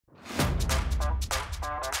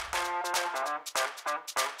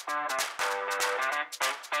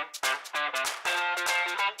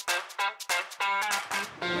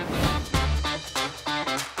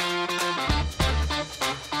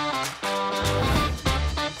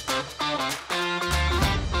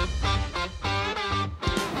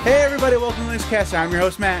Hey everybody, welcome to Linux Cast. I'm your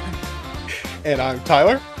host Matt. And I'm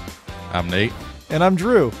Tyler. I'm Nate. And I'm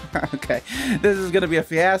Drew. Okay, this is gonna be a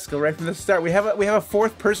fiasco right from the start. We have a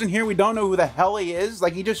fourth person here. We don't know who the hell he is.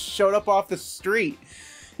 Like, he just showed up off the street.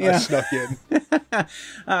 I snuck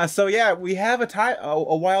in. So yeah, we have a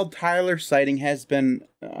wild Tyler sighting has been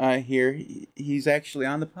here. He's actually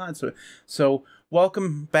on the pod. So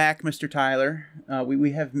welcome back, Mr. Tyler.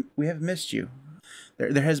 We have missed you.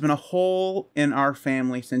 There has been a hole in our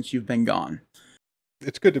family since you've been gone.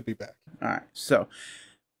 It's good to be back. All right, so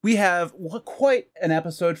we have quite an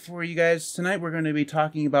episode for you guys tonight. We're going to be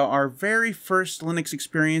talking about our very first Linux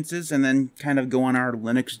experiences and then kind of go on our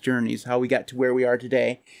Linux journeys, how we got to where we are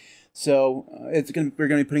today. So we're going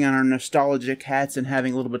to be putting on our nostalgic hats and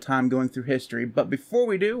having a little bit of time going through history. But before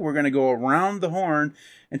we do, we're going to go around the horn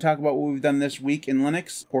and talk about what we've done this week in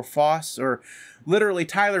Linux or FOSS, or literally,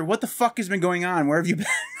 Tyler, what the fuck has been going on? Where have you been?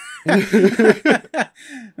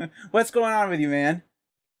 What's going on with you, man?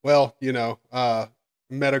 Well,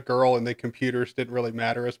 met a girl and the computers didn't really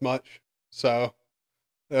matter as much. So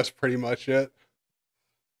that's pretty much it.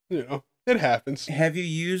 It happens. Have you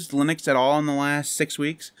used Linux at all in the last 6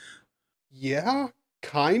 weeks? Yeah,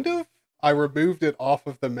 kind of. I removed it off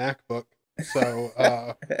of the MacBook.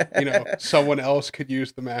 So, someone else could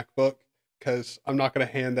use the MacBook, because I'm not going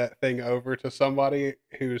to hand that thing over to somebody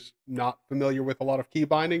who's not familiar with a lot of key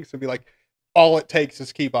bindings and be like, all it takes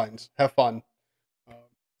is key binds. Have fun.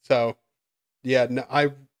 I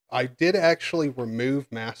did actually remove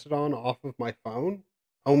Mastodon off of my phone,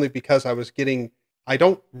 only because I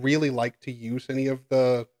don't really like to use any of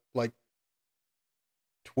the,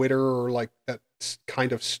 Twitter or, that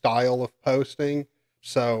kind of style of posting.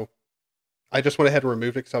 So I just went ahead and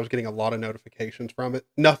removed it because I was getting a lot of notifications from it.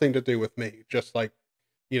 Nothing to do with me, just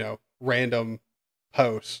random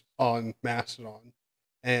posts on Mastodon.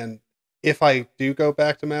 And if I do go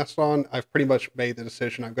back to Mastodon, I've pretty much made the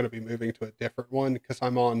decision I'm going to be moving to a different one, because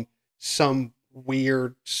I'm on some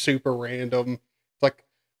weird, super random,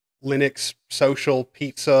 Linux social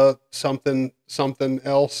pizza something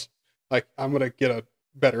else. I'm going to get a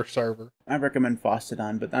better server. I recommend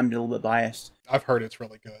Fosstodon, but I'm a little bit biased. I've heard it's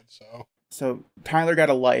really good, So Tyler got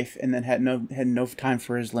a life and then had no time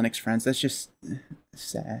for his Linux friends. That's just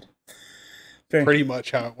sad. Pretty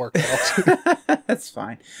much how it worked out. That's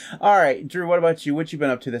fine. All right, Drew, what about you? What you been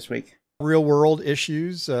up to this week? Real world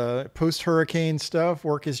issues, post-hurricane stuff.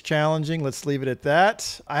 Work is challenging. Let's leave it at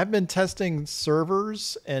that. I've been testing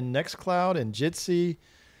servers and Nextcloud and Jitsi,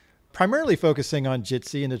 primarily focusing on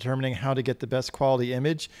Jitsi and determining how to get the best quality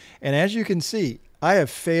image. And as you can see, I have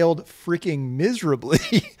failed freaking miserably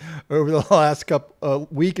over the last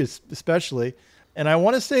week especially. And I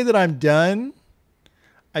want to say that I'm done.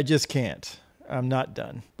 I just can't. I'm not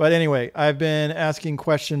done. But anyway, I've been asking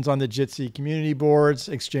questions on the Jitsi community boards,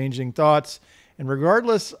 exchanging thoughts. And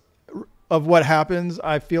regardless of what happens,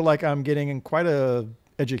 I feel like I'm getting quite a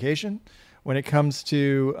education when it comes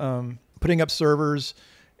to putting up servers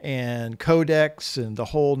and codecs and the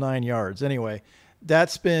whole 9 yards. Anyway,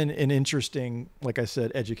 that's been an interesting, like I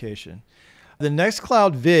said, education. The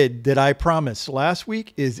Nextcloud vid that I promised last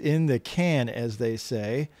week is in the can, as they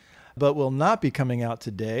say, but will not be coming out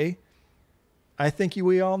today. I think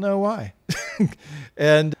we all know why.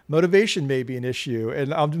 And motivation may be an issue,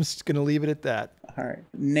 and I'm just going to leave it at that. All right.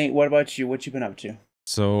 Nate, what about you? What you been up to?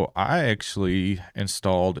 So I actually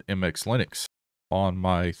installed MX Linux on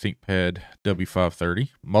my ThinkPad W530,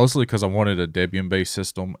 mostly because I wanted a Debian-based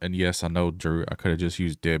system. And yes, I know, Drew, I could have just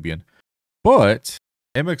used Debian. But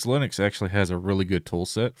MX Linux actually has a really good tool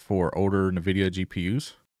set for older NVIDIA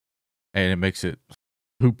GPUs, and it makes it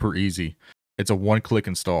super easy. It's a one-click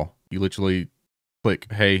install. You literally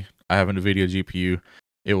click, hey, I have an NVIDIA GPU.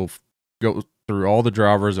 It will go through all the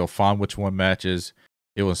drivers. It'll find which one matches.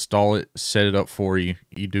 It will install it, set it up for you.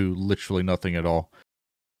 You do literally nothing at all.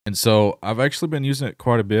 And so I've actually been using it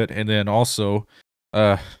quite a bit. And then also,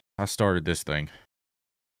 I started this thing.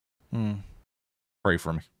 Pray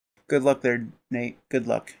for me. Good luck there, Nate. Good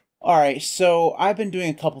luck. All right, so I've been doing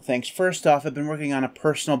a couple things. First off, I've been working on a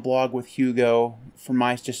personal blog with Hugo for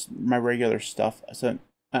my regular stuff. So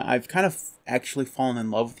I've kind of actually fallen in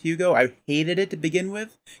love with Hugo. I hated it to begin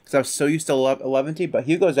with because I was so used to 11T, but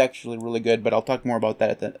Hugo's actually really good, but I'll talk more about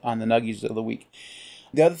that on the Nuggies of the week.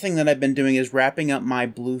 The other thing that I've been doing is wrapping up my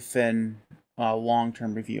Bluefin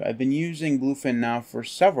long-term review. I've been using Bluefin now for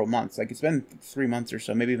several months. Like, it's been 3 months or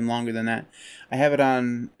so, maybe even longer than that. I have it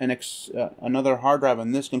on another hard drive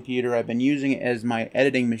on this computer. I've been using it as my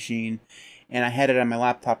editing machine, and I had it on my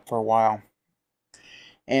laptop for a while.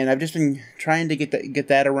 And I've just been trying to get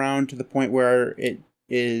that around to the point where it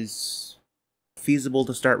is feasible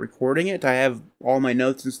to start recording it. I have all my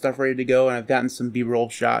notes and stuff ready to go, and I've gotten some B-roll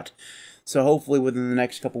shot. So hopefully within the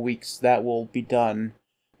next couple weeks that will be done.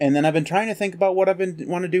 And then I've been trying to think about what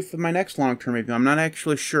want to do for my next long-term review. I'm not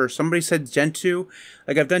actually sure. Somebody said Gentoo.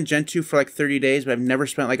 Like, I've done Gentoo for like 30 days, but I've never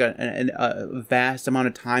spent like a vast amount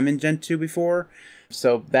of time in Gentoo before.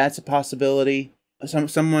 So that's a possibility.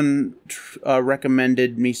 Someone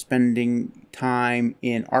recommended me spending time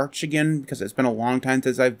in Arch again, because it's been a long time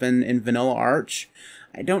since I've been in Vanilla Arch.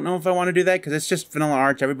 I don't know if I want to do that, because it's just Vanilla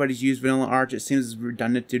Arch. Everybody's used Vanilla Arch. It seems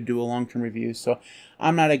redundant to do a long-term review, so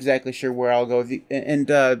I'm not exactly sure where I'll go.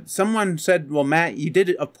 And someone said, well, Matt, you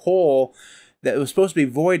did a poll that was supposed to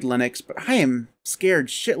be Void Linux, but I am scared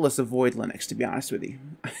shitless of Void Linux, to be honest with you.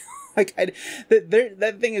 Like,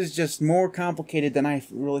 that thing is just more complicated than I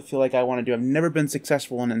really feel like I want to do. I've never been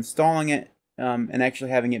successful in installing it and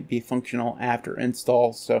actually having it be functional after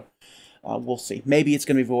install, so we'll see. Maybe it's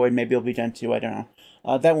going to be Void, maybe it'll be Gentoo, I don't know.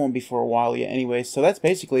 That won't be for a while yet anyway, so that's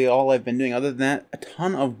basically all I've been doing. Other than that, a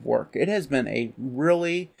ton of work. It has been a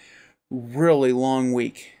really, really long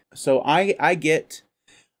week. So I get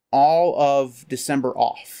all of December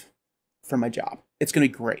off from my job. It's going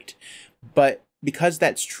to be great. But because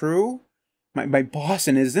that's true, my boss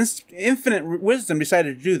in his infinite wisdom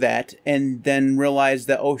decided to do that, and then realized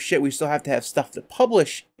that, oh shit, we still have to have stuff to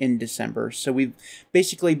publish in December. So we've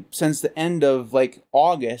basically, since the end of like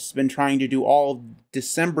August, been trying to do all of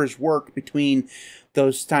December's work between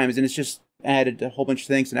those times, and it's just added a whole bunch of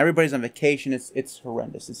things, and everybody's on vacation. It's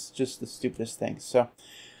horrendous. It's just the stupidest thing. So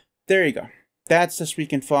there you go. That's This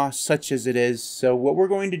Week in FOSS, such as it is. So what we're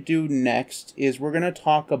going to do next is we're going to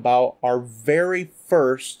talk about our very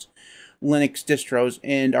first Linux distros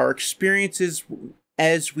and our experiences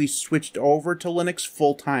as we switched over to Linux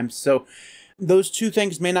full-time. So those two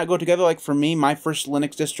things may not go together. Like for me, my first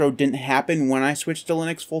Linux distro didn't happen when I switched to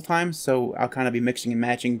Linux full-time, so I'll kind of be mixing and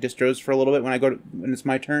matching distros for a little bit when it's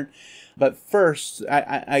my turn. But first,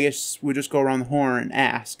 I guess we'll just go around the horn and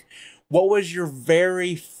ask, what was your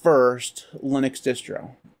very first Linux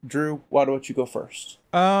distro? Drew, why don't you go first?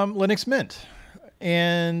 Linux Mint.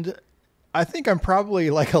 And I think I'm probably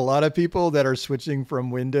like a lot of people that are switching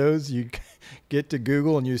from Windows. You get to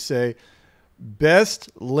Google and you say,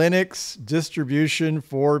 best Linux distribution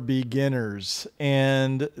for beginners.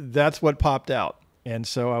 And that's what popped out. And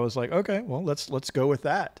so I was like, okay, well, let's go with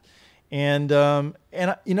that. And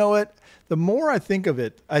you know what? The more I think of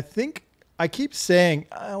it, I keep saying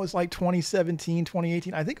it was like 2017,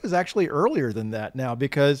 2018. I think it was actually earlier than that now,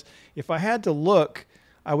 because if I had to look,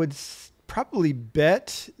 I would probably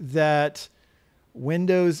bet that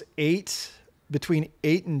Windows 8, between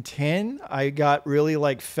 8 and 10, I got really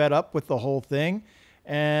like fed up with the whole thing.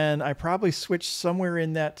 And I probably switched somewhere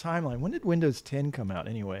in that timeline. When did Windows 10 come out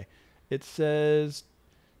anyway? It says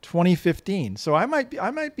 2015. So I might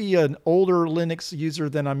be an older Linux user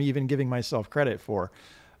than I'm even giving myself credit for.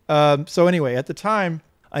 So anyway, at the time,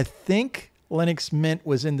 I think Linux Mint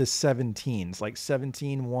was in the 17s, like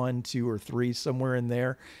 17, 1, 2, or 3, somewhere in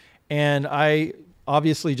there. And I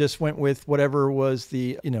obviously just went with whatever was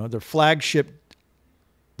the flagship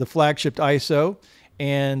ISO,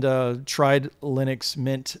 and tried Linux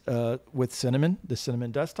Mint with Cinnamon, the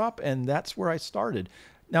Cinnamon desktop, and that's where I started.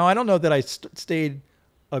 Now, I don't know that I stayed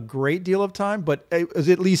a great deal of time, but it was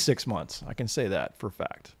at least 6 months. I can say that for a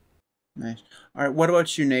fact. Nice. All right, what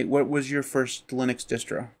about you, Nate? What was your first Linux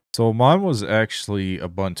distro? So mine was actually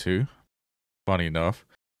Ubuntu, funny enough.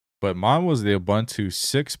 But mine was the Ubuntu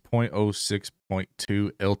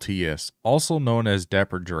 6.06.2 LTS, also known as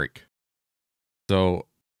Dapper Drake. So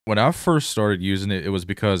when I first started using it, it was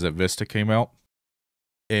because that Vista came out.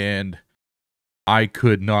 And I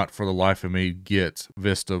could not, for the life of me, get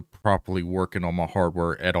Vista properly working on my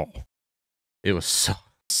hardware at all. It was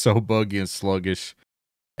so buggy and sluggish.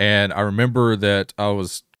 And I remember that I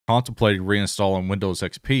was contemplating reinstalling Windows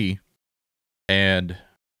XP, and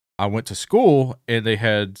I went to school and they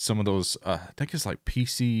had some of those, I think it's like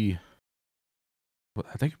PC,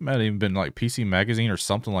 I think it might have even been like PC Magazine or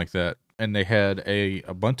something like that. And they had a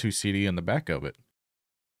Ubuntu CD in the back of it.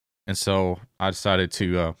 And so I decided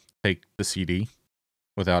to take the CD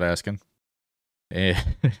without asking. And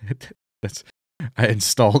I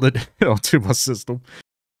installed it onto my system.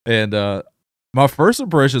 And my first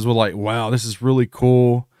impressions were like, wow, this is really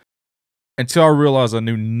cool. Until I realized I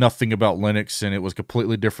knew nothing about Linux, and it was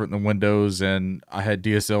completely different than Windows, and I had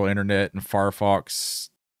DSL internet and Firefox.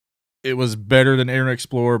 It was better than Internet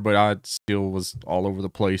Explorer, but I still was all over the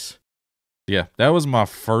place. Yeah, that was my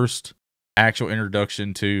first actual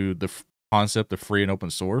introduction to the concept of free and open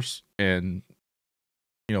source and,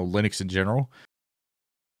 Linux in general.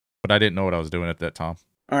 But I didn't know what I was doing at that time.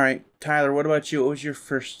 All right, Tyler, what about you? What was your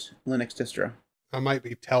first Linux distro? I might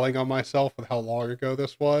be telling on myself with how long ago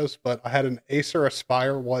this was, but I had an Acer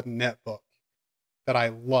Aspire 1 netbook that I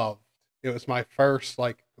loved. It was my first,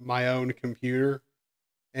 like, my own computer,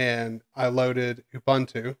 and I loaded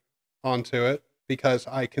Ubuntu onto it because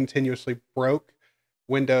I continuously broke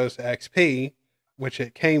Windows XP, which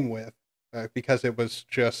it came with, because it was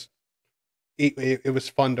just, it was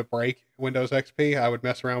fun to break Windows XP. I would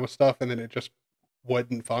mess around with stuff and then it just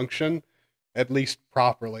wouldn't function, at least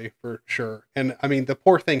properly, for sure. And I mean, the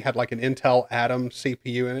poor thing had like an Intel Atom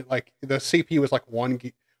CPU in it. Like the CPU was like one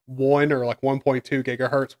or like 1.2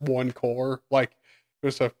 gigahertz, one core. Like it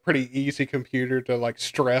was a pretty easy computer to like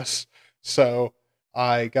stress. So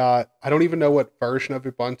I don't even know what version of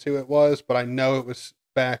Ubuntu it was, but I know it was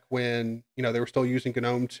back when, they were still using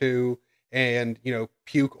GNOME 2 and,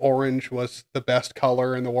 puke orange was the best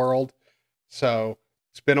color in the world. So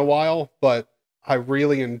it's been a while, but I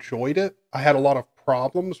really enjoyed it. I had a lot of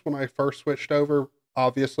problems when I first switched over,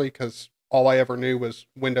 obviously, because all I ever knew was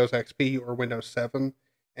Windows XP or Windows 7.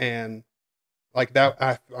 And like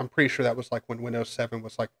that, I'm pretty sure that was like when Windows 7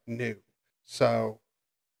 was like new. So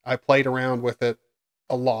I played around with it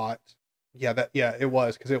a lot. Yeah, it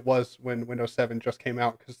was, because it was when Windows 7 just came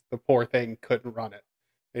out, because the poor thing couldn't run it.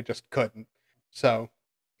 It just couldn't. So,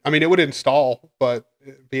 I mean, it would install, but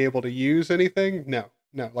be able to use anything? No.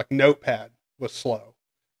 Like Notepad was slow.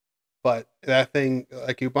 But that thing,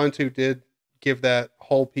 like Ubuntu did give that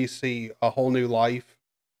whole PC a whole new life.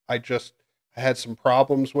 I had some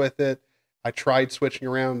problems with it. I tried switching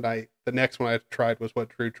around. The next one I tried was what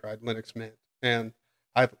Drew tried, Linux Mint. And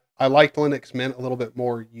I liked Linux Mint a little bit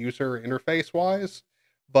more user interface wise,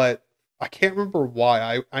 but I can't remember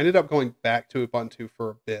why. I ended up going back to Ubuntu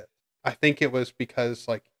for a bit. I think it was because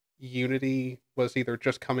like Unity was either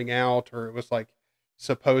just coming out, or it was like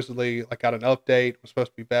supposedly like got an update, was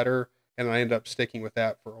supposed to be better, and I ended up sticking with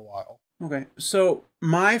that for a while. Okay, so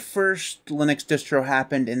my first Linux distro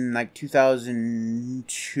happened in like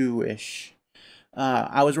 2002-ish.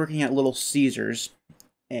 I was working at Little Caesars,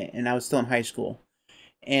 and I was still in high school.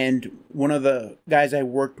 And one of the guys I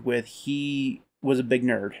worked with, he was a big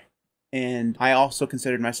nerd. And I also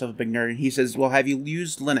considered myself a big nerd. And he says, well, have you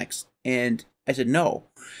used Linux? And I said, no.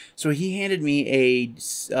 So he handed me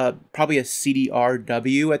probably a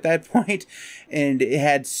CDRW at that point, and it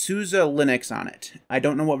had SUSE Linux on it. I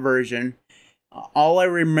don't know what version. All I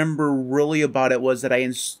remember really about it was that I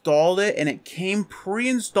installed it, and it came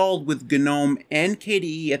pre-installed with GNOME and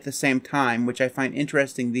KDE at the same time, which I find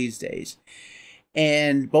interesting these days.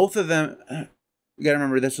 And both of them, you gotta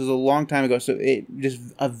remember, this was a long time ago, so it just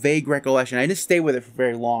a vague recollection. I didn't stay with it for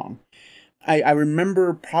very long. I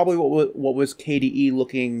remember probably what was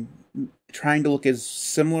KDE trying to look as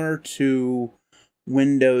similar to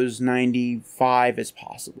Windows 95 as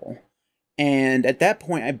possible. And at that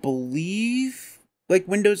point, I believe like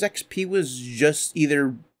Windows XP was just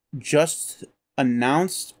either just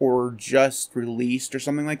announced or just released or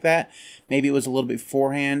something like that. Maybe it was a little bit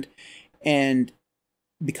beforehand. And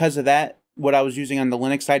because of that, what I was using on the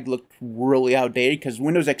Linux side looked really outdated, because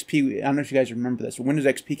Windows XP, I don't know if you guys remember this, Windows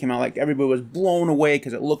XP came out, like everybody was blown away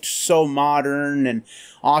because it looked so modern and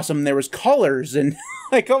awesome. There was colors and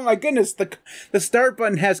like, oh my goodness, the start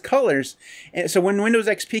button has colors. And so when Windows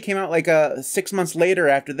XP came out like 6 months later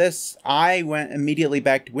after this, I went immediately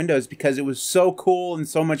back to Windows because it was so cool and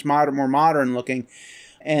so much more modern looking.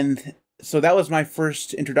 And so that was my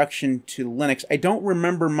first introduction to Linux. I don't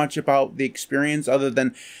remember much about the experience other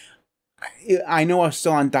than I know I was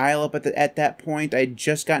still on dial-up at that point. I had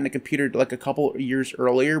just gotten a computer like a couple years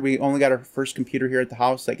earlier. We only got our first computer here at the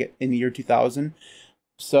house like in the year 2000.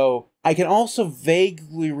 So I can also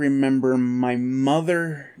vaguely remember my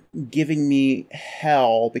mother giving me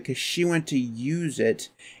hell because she went to use it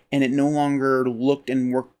and it no longer looked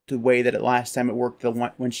and worked the way that last time it worked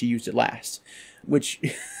when she used it last. Which,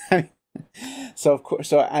 so of course,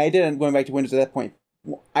 so I ended up going back to Windows at that point.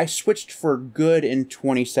 I switched for good in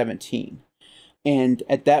 2017. And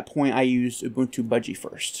at that point, I used Ubuntu Budgie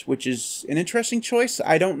first, which is an interesting choice.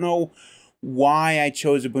 I don't know why I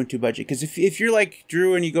chose Ubuntu Budgie, because if you're like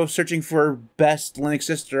Drew and you go searching for best Linux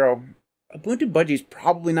distro, Ubuntu Budgie is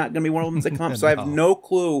probably not going to be one of the ones that come up. So I have no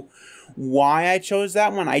clue why I chose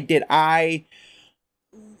that one. I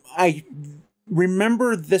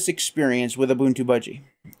remember this experience with Ubuntu Budgie,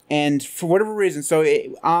 and for whatever reason,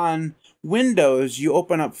 on Windows, you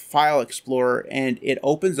open up File Explorer and it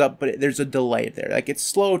opens up, but there's a delay there. Like it's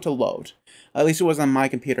slow to load. At least it was on my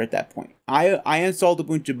computer at that point. I installed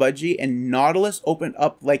Ubuntu Budgie and Nautilus opened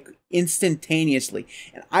up like instantaneously.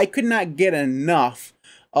 And I could not get enough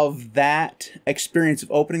of that experience of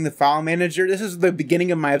opening the file manager. This is the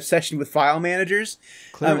beginning of my obsession with file managers.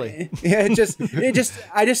 Clearly. Yeah,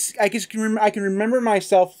 I can remember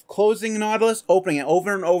myself closing Nautilus, opening it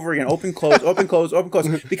over and over again, open, close, open, close, open,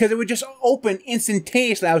 close, because it would just open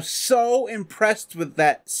instantaneously. I was so impressed with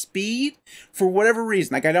that speed for whatever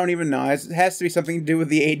reason. Like, I don't even know. It has to be something to do with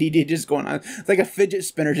the ADD just going on. It's like a fidget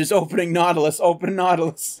spinner just opening Nautilus, open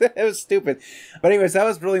Nautilus. It was stupid. But anyways, that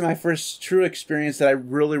was really my first true experience that I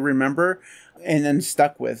really remember and then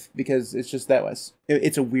stuck with, because it's just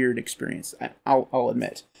it's a weird experience. I'll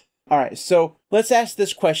admit. All right, so let's ask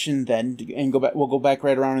this question then, and go back. We'll go back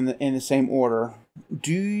right around in the same order.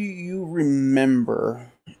 Do you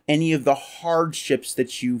remember any of the hardships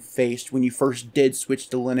that you faced when you first did switch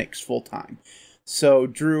to Linux full time? So,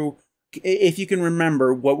 Drew, if you can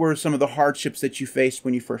remember, what were some of the hardships that you faced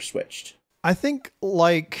when you first switched? I think,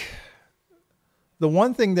 like, the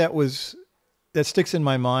one thing that sticks in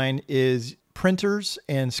my mind is printers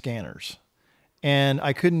and scanners. And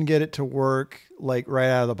I couldn't get it to work like right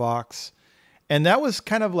out of the box. And that was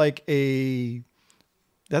kind of like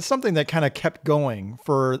that's something that kind of kept going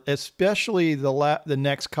for especially the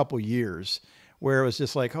next couple years, where it was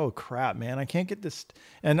just like, oh crap, man, I can't get this.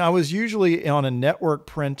 And I was usually on a network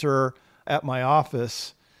printer at my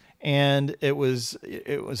office, and it was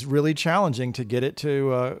really challenging to get it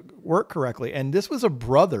to work correctly. And this was a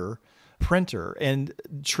Brother printer, and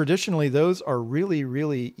traditionally those are really,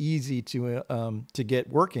 really easy to get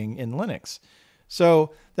working in Linux.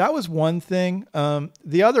 So that was one thing.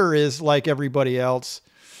 The other is, like everybody else,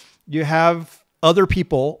 you have other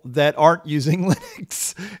people that aren't using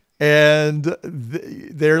Linux, and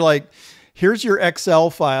they're like, here's your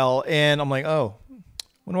Excel file. And I'm like, oh,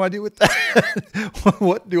 what do I do with that?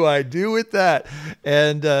 What do I do with that?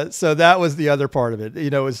 And so that was the other part of it.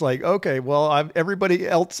 You know, it's like, okay, well, everybody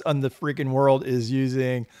else on the freaking world is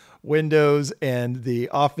using Windows and the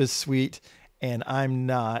Office suite, and I'm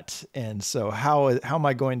not. And so how am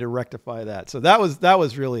I going to rectify that? So that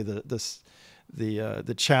was really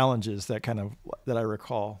the challenges that I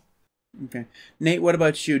recall. Okay, Nate, what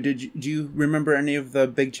about you? Do you remember any of the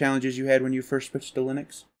big challenges you had when you first switched to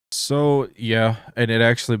Linux? So, yeah, and it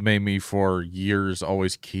actually made me for years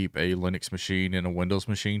always keep a Linux machine and a Windows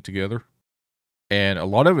machine together. And a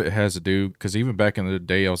lot of it has to do, because even back in the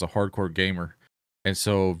day, I was a hardcore gamer. And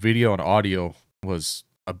so video and audio was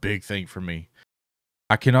a big thing for me.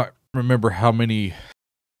 I cannot remember how many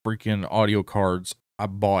freaking audio cards I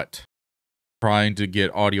bought trying to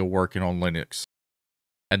get audio working on Linux.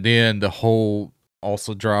 And then the whole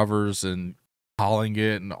also drivers and calling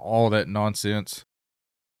it and all that nonsense.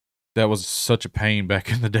 That was such a pain back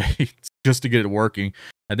in the day just to get it working.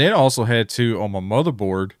 And then I also had to, on my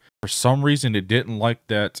motherboard, for some reason, it didn't like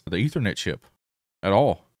the Ethernet chip at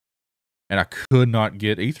all. And I could not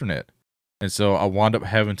get Ethernet. And so I wound up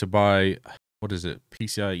having to buy, what is it,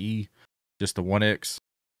 PCIe, just the 1X.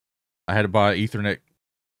 I had to buy an Ethernet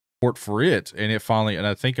port for it. And it finally, and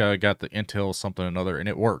I think I got the Intel something or another, and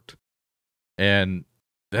it worked. And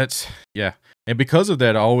that's, yeah. And because of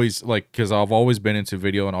that, I always, because I've always been into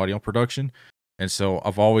video and audio production. And so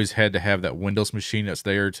I've always had to have that Windows machine that's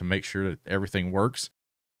there to make sure that everything works.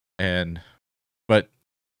 But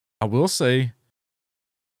I will say,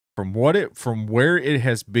 from where it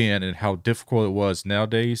has been and how difficult it was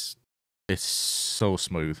nowadays, it's so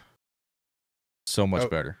smooth. So much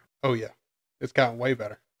better. Oh, yeah. It's gotten way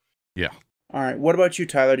better. Yeah. All right. What about you,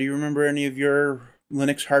 Tyler? Do you remember any of your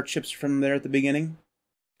Linux hardships from there at the beginning?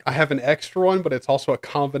 I have an extra one, but it's also a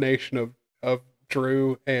combination of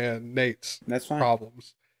Drew and Nate's That's fine.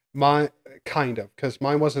 problems. Because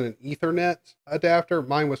mine wasn't an Ethernet adapter.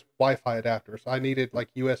 Mine was Wi-Fi adapters. I needed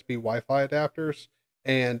like USB Wi-Fi adapters.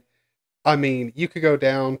 And I mean, you could go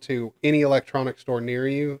down to any electronic store near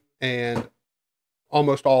you, and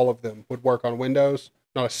almost all of them would work on Windows.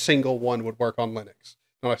 Not a single one would work on Linux.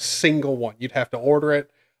 Not a single one. You'd have to order it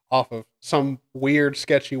off of some weird,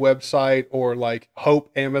 sketchy website, or like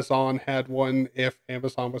hope Amazon had one, if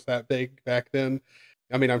Amazon was that big back then.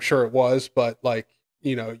 I mean, I'm sure it was, but like,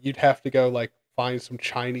 you know, you'd have to go like find some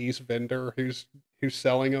Chinese vendor who's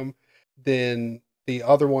selling them. Then the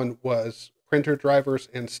other one was printer drivers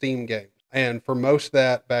and Steam games. And for most of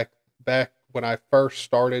that, back when I first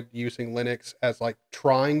started using Linux as like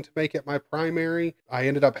trying to make it my primary, I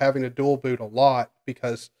ended up having to dual boot a lot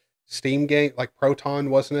because Steam game, like Proton,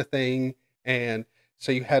 wasn't a thing, and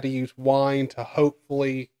so you had to use Wine to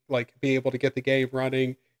hopefully like be able to get the game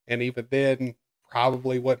running, and even then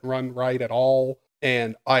probably wouldn't run right at all.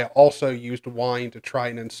 And I also used Wine to try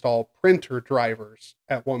and install printer drivers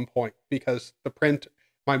at one point, because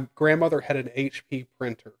my grandmother had an HP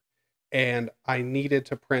printer, and I needed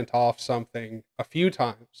to print off something a few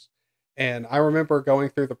times. And I remember going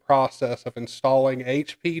through the process of installing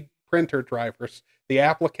HP printer drivers, the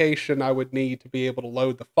application I would need to be able to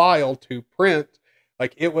load the file to print.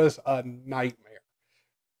 Like, it was a nightmare.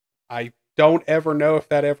 I don't ever know if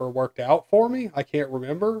that ever worked out for me. I can't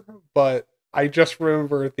remember, but I just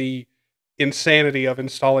remember the insanity of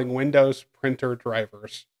installing Windows printer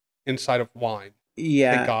drivers inside of Wine.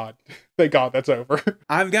 Yeah. Thank God. Thank God that's over.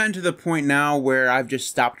 I've gotten to the point now where I've just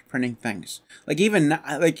stopped printing things. Like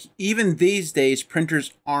even these days,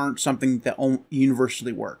 printers aren't something that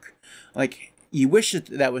universally work. Like, you wish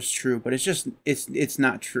that was true, but it's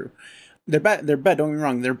not true. They're better. Don't get me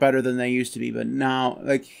wrong. They're better than they used to be, but now,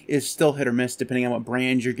 like, it's still hit or miss depending on what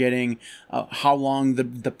brand you're getting, how long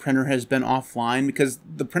the printer has been offline. Because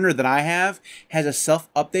the printer that I have has a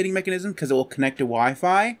self-updating mechanism because it will connect to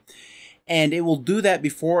Wi-Fi, and it will do that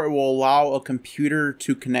before it will allow a computer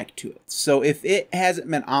to connect to it. So if it hasn't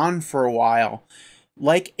been on for a while,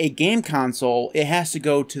 like a game console, it has to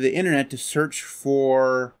go to the internet to search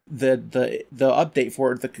for the update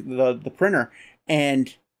for the printer.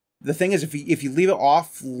 And the thing is, if you leave it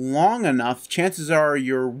off long enough, chances are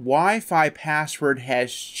your Wi-Fi password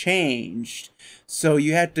has changed. So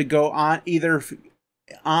you have to go on either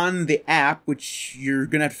on the app, which you're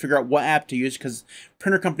going to have to figure out what app to use because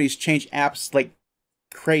printer companies change apps like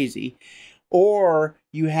crazy. Or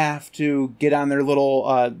you have to get on their little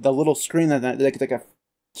the little screen that like a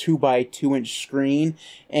 2x2-inch screen,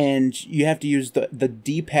 and you have to use the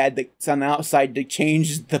D-pad that's on the outside to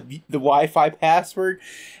change the Wi-Fi password,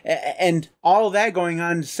 and all of that going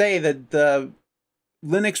on to say that the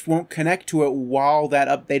Linux won't connect to it while that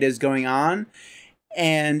update is going on,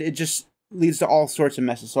 and it just leads to all sorts of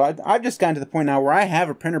messes. So I've just gotten to the point now where I have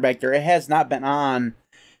a printer back there. It has not been on,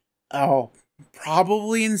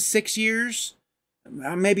 probably in 6 years,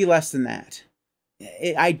 maybe less than that.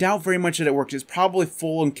 I doubt very much that it works. It's probably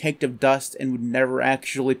full and caked of dust and would never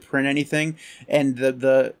actually print anything. And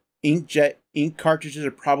the inkjet ink cartridges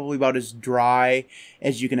are probably about as dry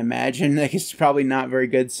as you can imagine. Like, it's probably not very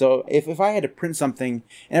good. So if I had to print something,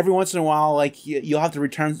 and every once in a while, like, you'll have to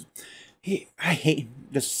return. I hate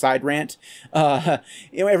just side rant.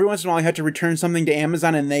 Every once in a while you have to return something to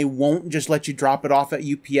Amazon, and they won't just let you drop it off at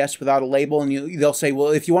UPS without a label. And they'll say, well,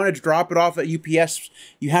 if you wanted to drop it off at UPS,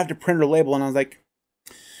 you have to print a label. And I was like,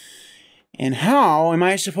 and how am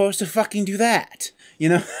I supposed to fucking do that? You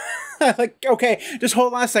know, like, okay, just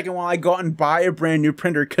hold on a second while I go out and buy a brand new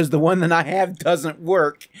printer because the one that I have doesn't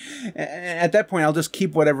work. At that point, I'll just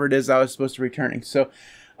keep whatever it is I was supposed to be returning. So,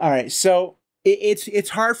 all right, so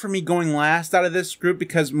it's hard for me going last out of this group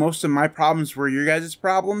because most of my problems were your guys'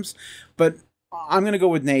 problems, but I'm going to go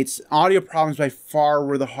with Nate's. Audio problems by far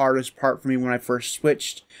were the hardest part for me when I first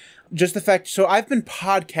switched. Just the fact, so I've been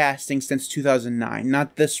podcasting since 2009,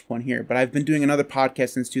 not this one here, but I've been doing another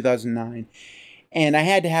podcast since 2009, and I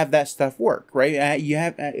had to have that stuff work, right?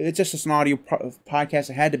 It's just an audio podcast.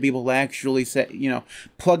 I had to be able to actually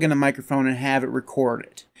plug in a microphone and have it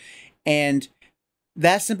recorded. And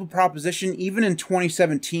that simple proposition, even in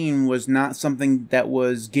 2017, was not something that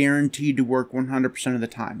was guaranteed to work 100% of the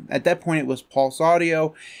time. At that point, it was Pulse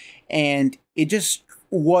Audio, and it just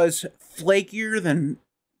was flakier than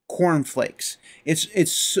cornflakes. It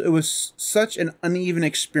was such an uneven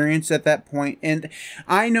experience at that point. And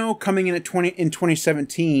I know coming in in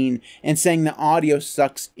 2017 and saying that audio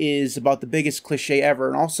sucks is about the biggest cliche ever,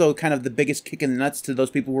 and also kind of the biggest kick in the nuts to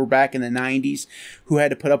those people who were back in the 90s who had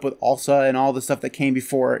to put up with ALSA and all the stuff that came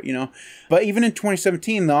before it, you know. But even in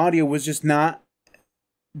 2017, the audio was just not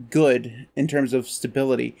good in terms of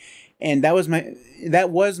stability. And that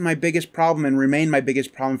was my biggest problem and remained my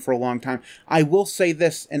biggest problem for a long time. I will say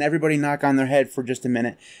this, and everybody knock on their head for just a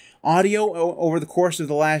minute. Audio over the course of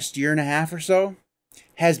the last year and a half or so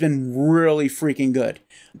has been really freaking good.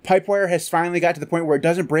 Pipewire has finally got to the point where it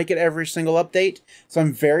doesn't break at every single update, so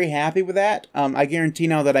I'm very happy with that. I guarantee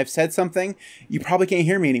now that I've said something, you probably can't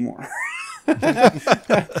hear me anymore.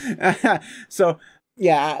 So,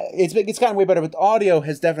 yeah, it's gotten way better, but the audio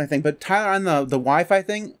has definitely thing. But Tyler, on the Wi-Fi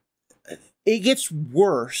thing, it gets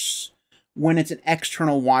worse when it's an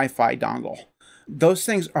external Wi-Fi dongle. Those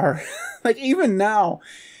things are, like, even now,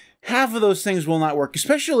 half of those things will not work,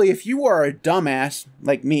 especially if you are a dumbass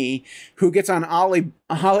like me who gets on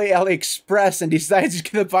AliExpress and decides he's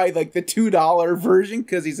going to buy, like, the $2 version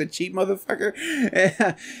because he's a cheap motherfucker.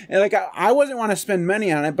 And like, I wasn't want to spend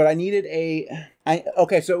money on it, but I needed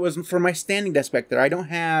okay, so it was for my standing desk back there.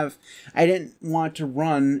 I didn't want to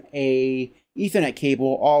run a Ethernet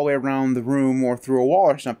cable all the way around the room or through a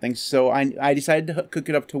wall or something, so I decided to hook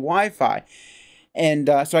it up to Wi-Fi. And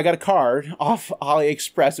so I got a card off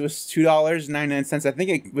AliExpress. It was $2.99. I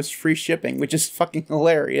think it was free shipping, which is fucking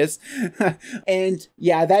hilarious. And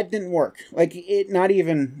yeah, that didn't work. Like not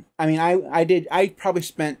even, I mean, I probably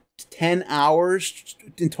spent 10 hours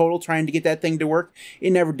in total trying to get that thing to work.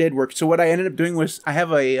 It never did work. So what I ended up doing was I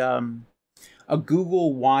have a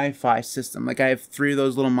Google Wi-Fi system. Like I have 3 of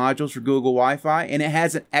those little modules for Google Wi-Fi, and it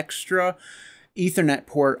has an extra Ethernet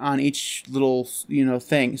port on each little,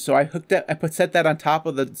 thing. So I set that on top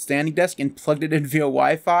of the standing desk and plugged it in via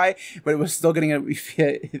Wi-Fi, but it was still getting it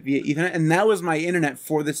via Ethernet. And that was my internet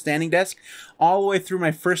for the standing desk all the way through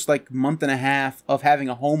my first month and a half of having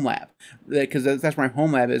a home lab, because that's where my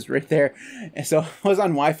home lab is, right there. And so I was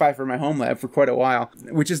on Wi-Fi for my home lab for quite a while,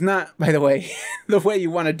 which is not, by the way, the way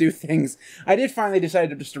you want to do things. I did finally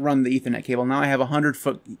decide to run the Ethernet cable. Now I have a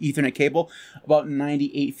 100-foot Ethernet cable, about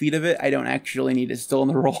 98 feet of it. I don't actually need it still in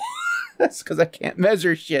the roll. That's because I can't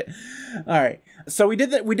measure shit. All right. So we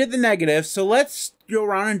did the negative. So let's go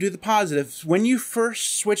around and do the positives. When you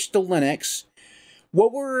first switched to Linux,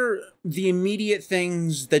 what were the immediate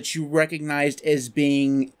things that you recognized as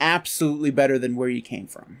being absolutely better than where you came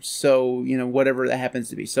from? So, whatever that happens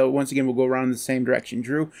to be. So once again, we'll go around in the same direction.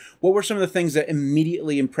 Drew, what were some of the things that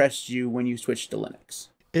immediately impressed you when you switched to Linux?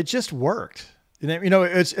 It just worked.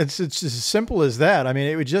 It's as simple as that. I mean,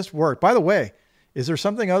 it would just work. By the way, is there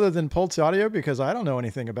something other than Pulse Audio? Because I don't know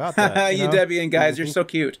anything about that. You Debian guys, you're so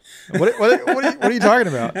cute. What are you talking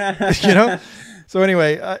about? So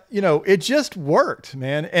anyway, it just worked,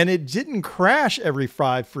 man. And it didn't crash every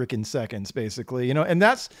 5 freaking seconds, basically, and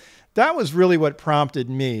that was really what prompted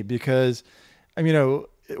me, because, the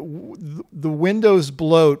Windows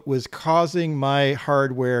bloat was causing my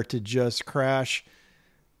hardware to just crash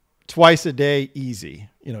twice a day, easy.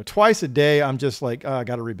 Twice a day, I'm just like, I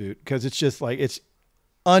got to reboot, because it's just it's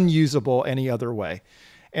unusable any other way.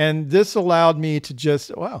 And this allowed me to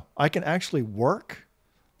just, wow, I can actually work.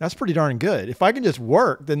 That's pretty darn good. If I can just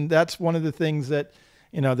work, then that's one of the things that,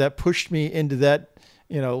 that pushed me into that,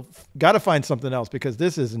 got to find something else, because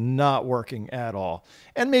this is not working at all.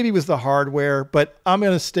 And maybe it was the hardware, but I'm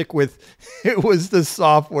going to stick with it was the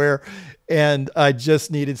software. And I just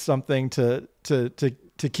needed something to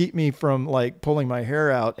keep me from pulling my hair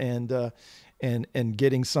out and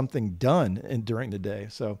getting something done during the day.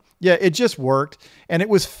 So yeah, it just worked, and it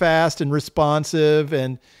was fast and responsive.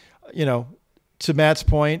 And, to Matt's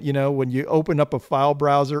point, when you open up a file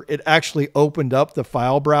browser, it actually opened up the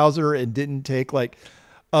file browser and didn't take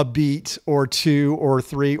a beat or 2 or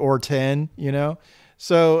 3 or 10,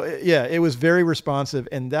 So yeah, it was very responsive.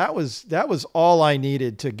 And that was all I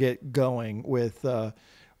needed to get going with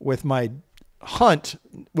my hunt,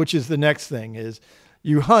 which is the next thing, is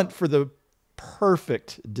you hunt for the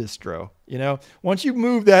perfect distro. Once you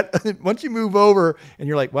move over and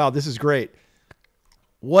you're like, wow, this is great.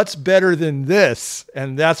 What's better than this?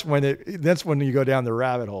 And that's when you go down the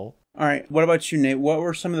rabbit hole. All right. What about you, Nate? What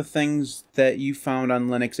were some of the things that you found on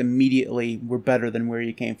Linux immediately were better than where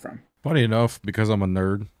you came from? Funny enough, because I'm a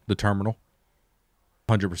nerd, the terminal.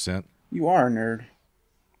 100%. You are a nerd.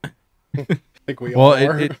 I think we all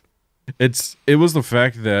are. It was the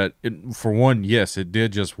fact that, for one, yes, it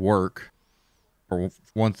did just work. For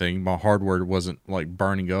one thing, my hardware wasn't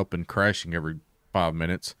burning up and crashing every 5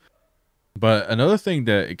 minutes. But another thing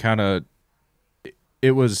that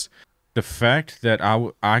it was the fact that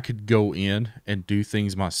I could go in and do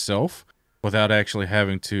things myself without actually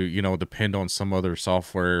having to, depend on some other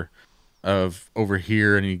software of over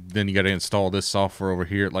here, and then you got to install this software over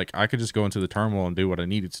here. I could just go into the terminal and do what I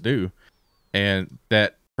needed to do. And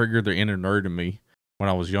that triggered the inner nerd in me when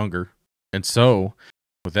I was younger. And so,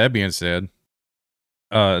 with that being said,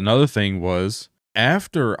 another thing was,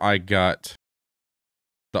 after I got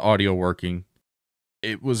the audio working,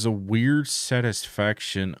 it was a weird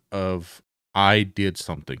satisfaction of I did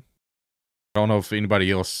something. I don't know if anybody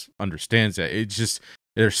else understands that. It's just,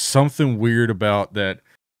 there's something weird about that.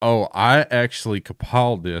 Oh, I actually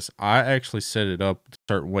compiled this. I actually set it up a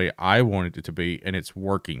certain way I wanted it to be, and it's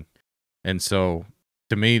working. And so,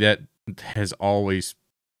 to me, that has always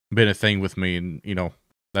been a thing with me. And,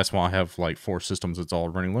 that's why I have 4 systems that's all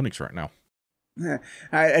running Linux right now.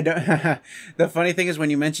 I don't. The funny thing is, when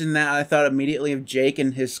you mentioned that, I thought immediately of Jake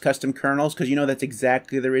and his custom kernels, because that's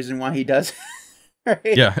exactly the reason why he does. Right?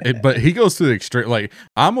 Yeah, but he goes to the extreme.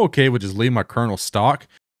 I'm okay with just leaving my kernel stock.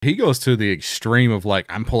 He goes to the extreme of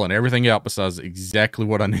I'm pulling everything out besides exactly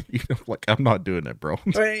what I need. I'm not doing that, bro.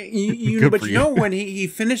 But when he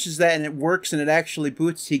finishes that and it works and it actually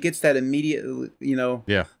boots, he gets that immediate,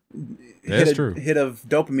 yeah, that's true, hit of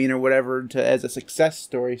dopamine or whatever as a success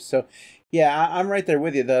story. So. Yeah, I'm right there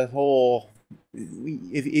with you. The whole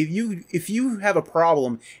if you have a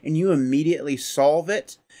problem and you immediately solve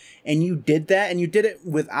it, and you did that, and you did it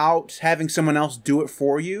without having someone else do it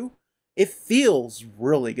for you, it feels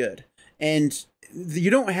really good. And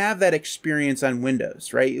you don't have that experience on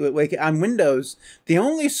Windows, right? Like on Windows, the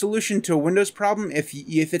only solution to a Windows problem, if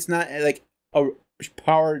it's not like a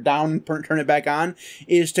power down and turn it back on,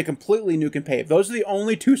 is to completely nuke and pave. Those are the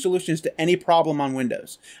only two solutions to any problem on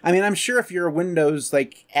Windows. I mean, I'm sure if you're a Windows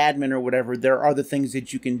like admin or whatever, there are other things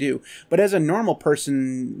that you can do. But as a normal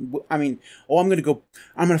person, I mean, I'm going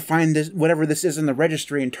to find this, whatever this is in the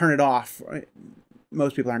registry, and turn it off.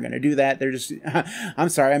 Most people aren't going to do that. They're just, I'm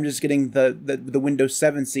sorry, I'm just getting the Windows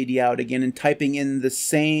 7 CD out again and typing in the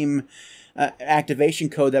same activation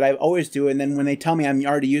code that I always do, and then when they tell me I'm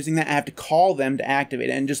already using that, I have to call them to activate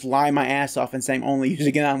it and just lie my ass off and say I'm only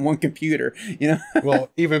using it on one computer, you know? Well,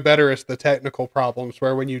 even better is the technical problems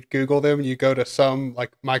where when you Google them, you go to some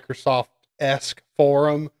like Microsoft-esque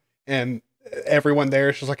forum and everyone there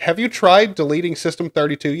is just like, have you tried deleting System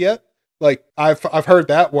 32 yet? Like, I've heard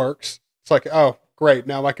that works. It's like, oh, great,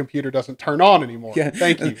 now my computer doesn't turn on anymore. Yeah,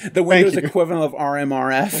 thank you. The Windows equivalent of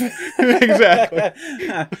RMRF. Exactly.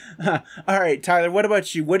 All right, Tyler, what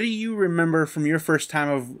about you? What do you remember from your first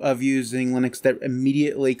time of using Linux that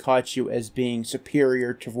immediately caught you as being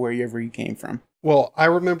superior to wherever you came from? Well, I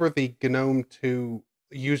remember the GNOME 2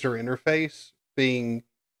 user interface being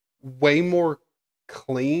way more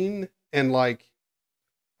clean, and like,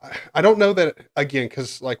 I don't know that, again,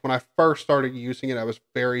 because like when I first started using it, I was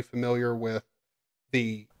very familiar with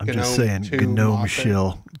the just saying GNOME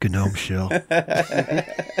shell. GNOME shell.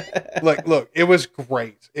 Like, look, it was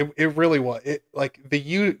great. It really was. It like the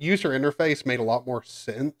user interface made a lot more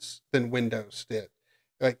sense than Windows did.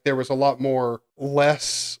 Like there was a lot more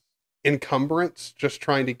less encumbrance just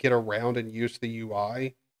trying to get around and use the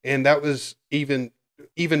UI, and that was even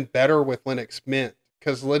better with Linux Mint,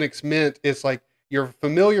 because Linux Mint is like you're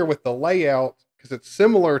familiar with the layout because it's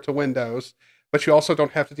similar to Windows. But you also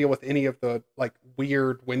don't have to deal with any of the like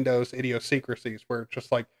weird Windows idiosyncrasies where just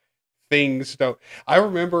like things don't. I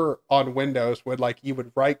remember on Windows when like you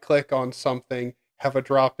would right click on something, have a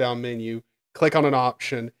drop down menu, click on an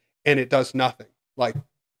option, and it does nothing. Like,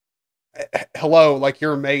 hello, like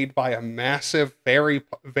you're made by a massive, very,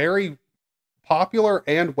 very popular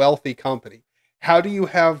and wealthy company. How do you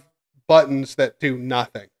have buttons that do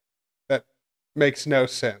nothing? That makes no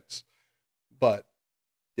sense. But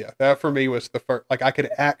yeah, that for me was the first, like I could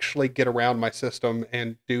actually get around my system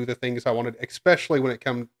and do the things I wanted, especially when it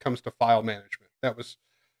comes to file management. That was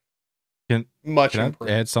much improved.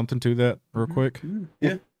 I add something to that real quick?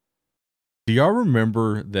 Yeah. Do y'all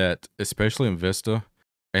remember that, especially in Vista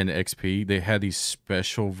and XP, they had these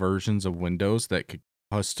special versions of Windows that could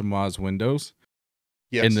customize Windows?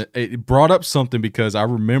 Yes. And it brought up something because I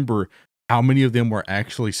remember how many of them were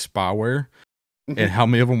actually spyware and how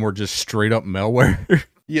many of them were just straight up malware.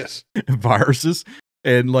 Yes. Viruses,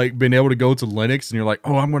 and like being able to go to Linux and you're like,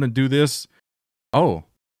 oh, I'm going to do this. Oh,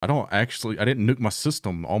 I didn't nuke my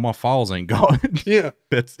system. All my files ain't gone. Yeah.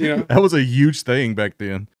 That was a huge thing back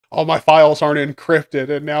then. All my files aren't encrypted,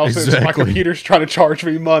 and now since my computer's trying to charge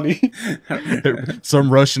me money. Some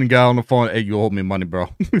Russian guy on the phone, hey, you owe me money,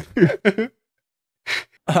 bro.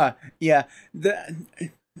 Yeah.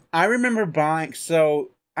 I remember buying,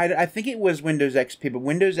 so I think it was Windows XP, but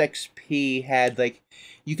Windows XP had like,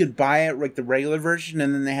 you could buy it like the regular version,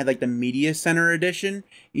 and then they had like the Media Center edition.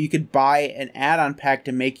 You could buy an add-on pack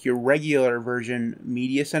to make your regular version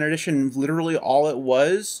Media Center edition. Literally all it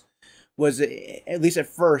was, at least at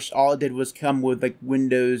first, all it did was come with like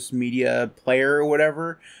Windows Media Player or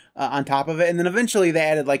whatever on top of it. And then eventually they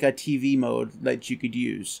added like a TV mode that you could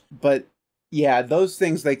use. But yeah, those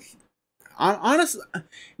things like, honestly,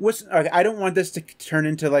 I don't want this to turn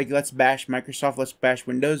into like, let's bash Microsoft, let's bash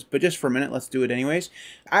Windows, but just for a minute, let's do it anyways.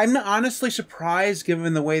 I'm honestly surprised,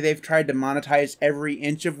 given the way they've tried to monetize every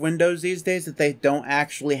inch of Windows these days, that they don't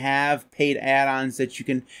actually have paid add-ons that you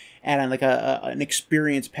can add on, like an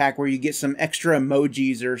experience pack where you get some extra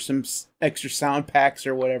emojis or some extra sound packs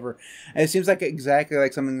or whatever. And it seems like exactly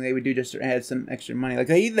like something they would do just to add some extra money. Like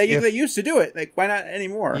they used to do it. Like, why not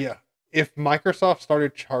anymore? Yeah. If Microsoft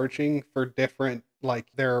started charging for different, like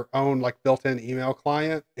their own like built-in email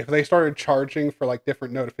client, if they started charging for like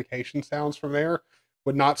different notification sounds from there,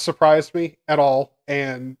 would not surprise me at all.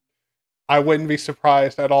 And I wouldn't be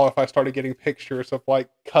surprised at all if I started getting pictures of like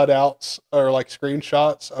cutouts or like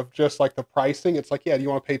screenshots of just like the pricing. It's like, yeah, do you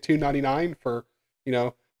want to pay $2.99 for,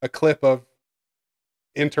 a clip of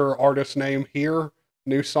enter artist name here,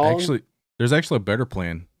 new song? Actually, there's actually a better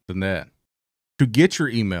plan than that. To get your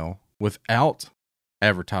email without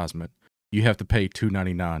advertisement, you have to pay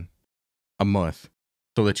 $2.99 a month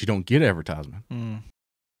so that you don't get advertisement.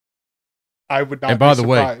 I would not And by be the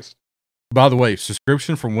way, surprised.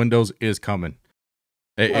 subscription from Windows is coming.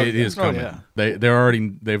 It is coming. yeah. They've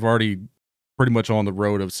already pretty much on the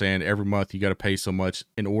road of saying every month you got to pay so much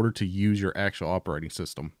in order to use your actual operating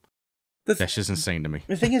system. That's just insane to me.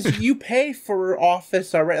 The thing is, you pay for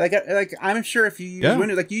Office already. Like I'm sure if you use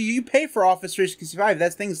Windows, like you pay for Office 365.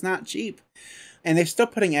 That thing's not cheap, and they're still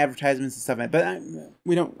putting advertisements and stuff in it. But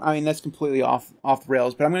we don't. I mean, that's completely off the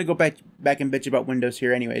rails. But I'm going to go back and bitch about Windows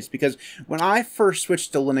here, anyways, because when I first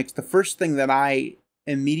switched to Linux, the first thing that I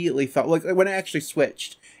immediately felt like when I actually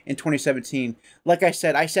switched in 2017, like I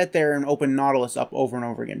said, I sat there and opened Nautilus up over and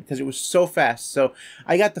over again because it was so fast. So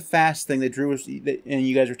I got the fast thing that Drew was and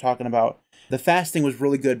you guys were talking about. The fast thing was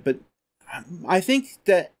really good, but I think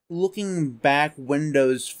that looking back,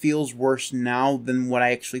 Windows feels worse now than what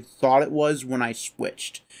I actually thought it was when I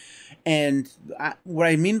switched. And what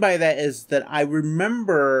I mean by that is that I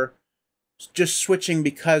remember just switching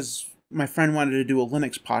because my friend wanted to do a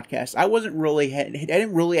Linux podcast. I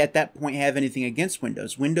didn't really at that point have anything against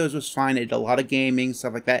Windows. Windows was fine. It did a lot of gaming,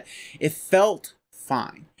 stuff like that. It felt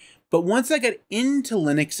fine. But once I got into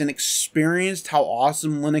Linux and experienced how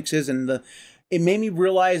awesome Linux is, and it made me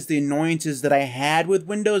realize the annoyances that I had with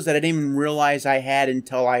Windows that I didn't even realize I had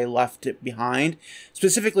until I left it behind.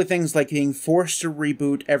 Specifically things like being forced to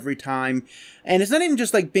reboot every time. And it's not even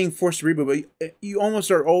just like being forced to reboot, but you almost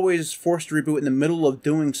are always forced to reboot in the middle of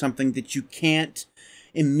doing something that you can't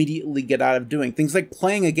immediately get out of doing. Things like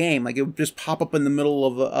playing a game, like it would just pop up in the middle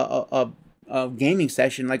of a gaming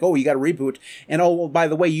session, like, oh, you got to reboot, and oh, well, by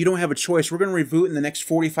the way, you don't have a choice. We're going to reboot in the next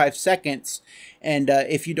 45 seconds, and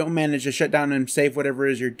if you don't manage to shut down and save whatever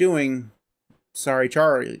it is you're doing, sorry,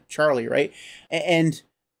 Charlie, right? And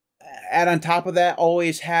add on top of that,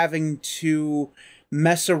 always having to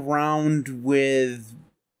mess around with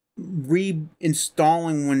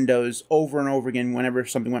reinstalling Windows over and over again whenever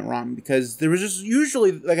something went wrong, because there was just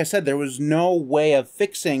usually, like I said, there was no way of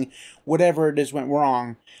fixing whatever it is went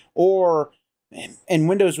wrong. And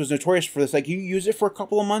Windows was notorious for this. Like, you use it for a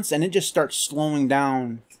couple of months and it just starts slowing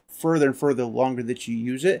down further and further the longer that you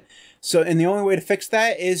use it. So, and the only way to fix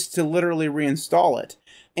that is to literally reinstall it.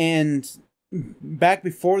 And back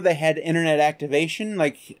before they had internet activation,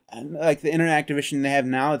 like the internet activation they have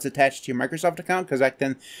now, it's attached to your Microsoft account, because back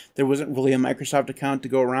then there wasn't really a Microsoft account to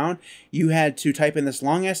go around. You had to type in this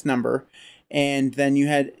long ass number, and then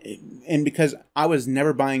and because I was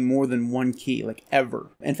never buying more than one key, like ever.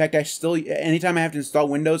 In fact, anytime I have to install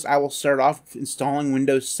Windows, I will start off installing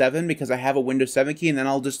Windows 7 because I have a Windows 7 key, and then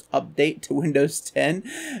I'll just update to Windows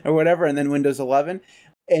 10 or whatever, and then Windows 11.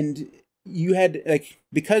 And you had, like,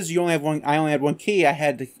 because I only had one key, I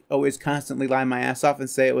had to always constantly lie my ass off and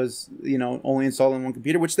say it was, only installed on one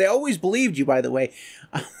computer, which they always believed you, by the way.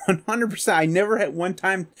 100%. I never at one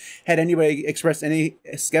time had anybody express any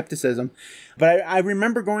skepticism. But I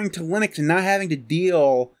remember going to Linux and not having to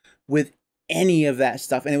deal with any of that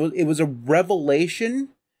stuff. And it was a revelation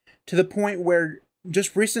to the point where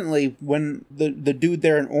just recently, when the dude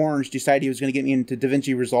there in orange decided he was going to get me into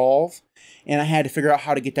DaVinci Resolve, and I had to figure out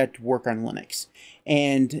how to get that to work on Linux.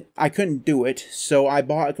 And I couldn't do it, so I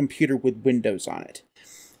bought a computer with Windows on it.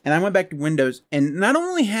 And I went back to Windows, and not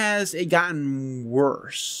only has it gotten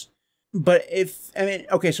worse, but so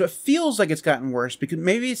it feels like it's gotten worse, because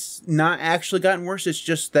maybe it's not actually gotten worse. It's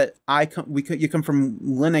just that you come from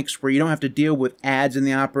Linux, where you don't have to deal with ads in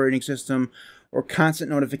the operating system, or constant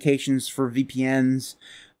notifications for VPNs,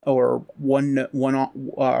 or OneDrive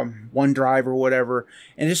or whatever.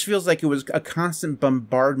 And it just feels like it was a constant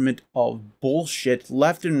bombardment of bullshit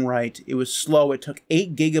left and right. It was slow. It took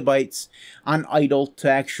 8 gigabytes on idle to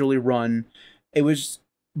actually run. It was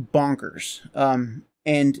bonkers.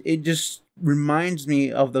 And it just reminds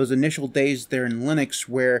me of those initial days there in Linux,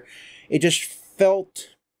 where it just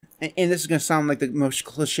felt, and this is going to sound like the most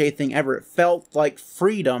cliche thing ever, it felt like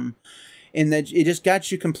freedom, in that it just got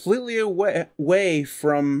you completely away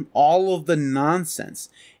from all of the nonsense.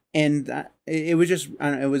 And it was just, I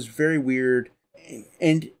don't know, it was very weird.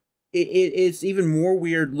 And it's even more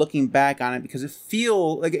weird looking back on it, because it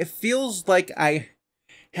feels like I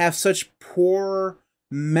have such poor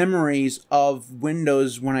memories of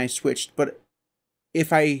Windows when I switched. But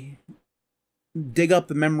if I dig up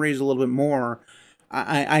the memories a little bit more,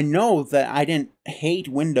 I know that I didn't hate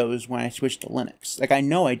Windows when I switched to Linux. Like, I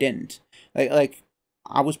know I didn't. Like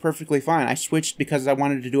I was perfectly fine. I switched because I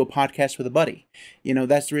wanted to do a podcast with a buddy.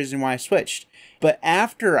 That's the reason why I switched. But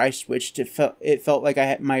after I switched, it felt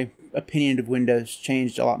like my opinion of Windows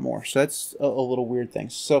changed a lot more. So that's a little weird thing.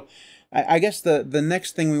 So I guess the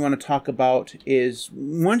next thing we want to talk about is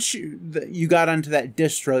once you got onto that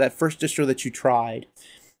distro, that first distro that you tried,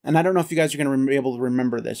 and I don't know if you guys are going to be able to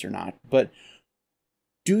remember this or not, but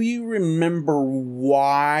do you remember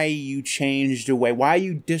why you changed away, why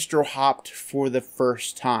you distro hopped for the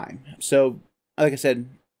first time? So, like I said,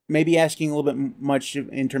 maybe asking a little bit much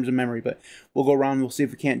in terms of memory, but we'll go around and we'll see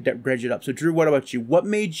if we can't dredge it up. So, Drew, what about you? What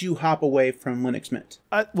made you hop away from Linux Mint?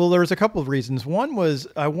 Well, there was a couple of reasons. One was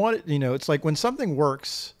I wanted, it's like when something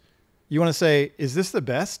works, you want to say, is this the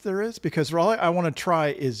best there is? Because all I want to try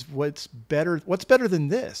is what's better than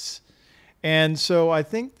this. And so I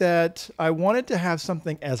think that I wanted to have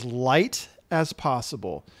something as light as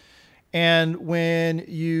possible. And when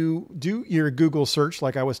you do your Google search,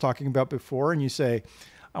 like I was talking about before, and you say,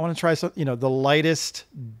 I want to try some, the lightest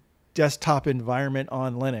desktop environment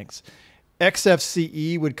on Linux,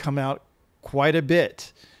 XFCE would come out quite a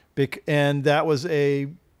bit. And that was that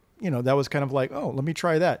was kind of like, oh, let me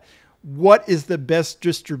try that. What is the best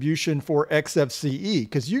distribution for XFCE?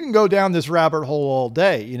 Because you can go down this rabbit hole all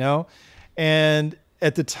day, And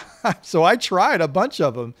at the time, so I tried a bunch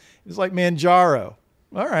of them. It was like Manjaro.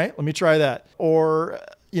 All right, let me try that. Or,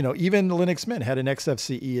 even Linux Mint had an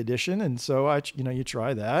XFCE edition. And so you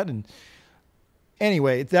try that. And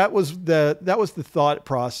anyway, that was the thought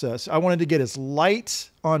process. I wanted to get as light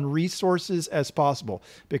on resources as possible,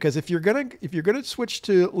 because if you're going to switch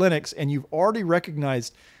to Linux and you've already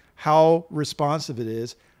recognized how responsive it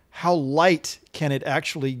is, how light can it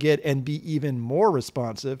actually get and be even more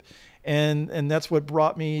responsive? And that's what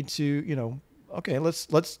brought me to, okay, let's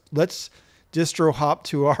distro hop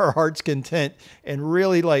to our heart's content and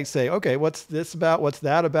really say, okay, what's this about? What's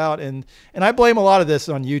that about? And I blame a lot of this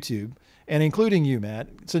on YouTube, and including you, Matt,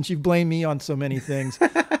 since you've blamed me on so many things.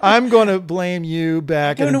 I'm going to blame you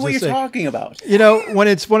back. I don't know what you're talking about. When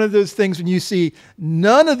it's one of those things when you see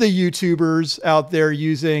none of the YouTubers out there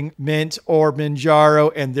using Mint or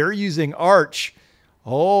Manjaro and they're using Arch.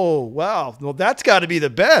 Oh, wow. Well, that's got to be the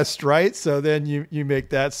best, right? So then you make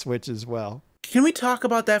that switch as well. Can we talk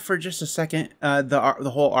about that for just a second?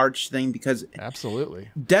 The whole Arch thing, because absolutely,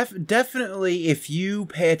 definitely, if you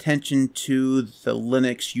pay attention to the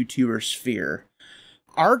Linux YouTuber sphere,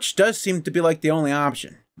 Arch does seem to be like the only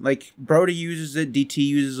option. Like Brody uses it, DT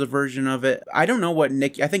uses a version of it. I don't know what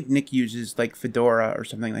Nick. I think Nick uses like Fedora or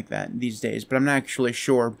something like that these days, but I'm not actually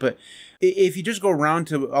sure. But if you just go around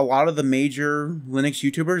to a lot of the major Linux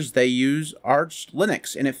YouTubers, they use Arch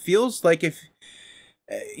Linux, and it feels like if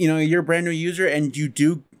you're a brand new user and you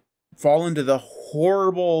do fall into the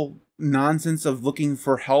horrible nonsense of looking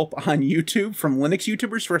for help on YouTube from Linux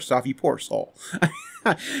YouTubers, first off, you poor soul.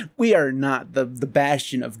 We are not the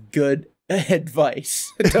bastion of good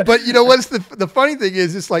advice. But what's the funny thing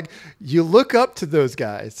is, it's like you look up to those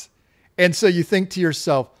guys, and so you think to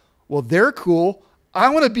yourself, well, they're cool. I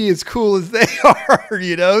want to be as cool as they are,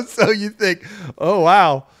 So you think, oh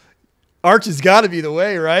wow, Arch has got to be the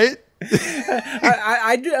way, right?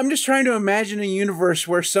 I'm just trying to imagine a universe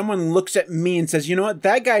where someone looks at me and says, you know what,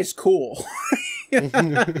 that guy's cool.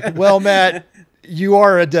 Well, Matt, you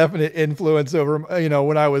are a definite influence over,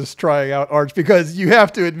 when I was trying out Arch, because you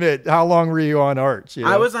have to admit, how long were you on Arch?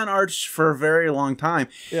 I was on Arch for a very long time.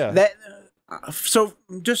 Yeah. So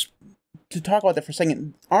just to talk about that for a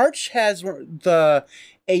second, Arch has the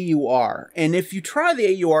AUR, and if you try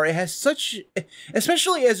the AUR, it has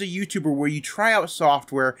especially as a YouTuber where you try out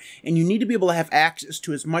software and you need to be able to have access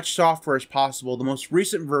to as much software as possible, the most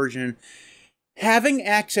recent version, having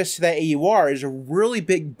access to that AUR is a really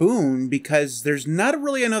big boon, because there's not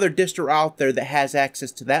really another distro out there that has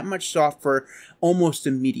access to that much software almost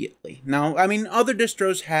immediately. Now, I mean, other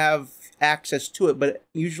distros have access to it, but it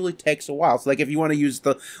usually takes a while. So like if you want to use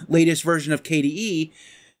the latest version of KDE,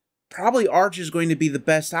 probably Arch is going to be the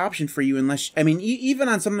best option for you, unless, even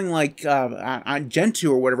on something like on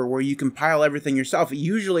Gentoo or whatever, where you compile everything yourself, it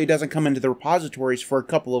usually doesn't come into the repositories for a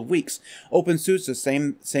couple of weeks. OpenSUSE,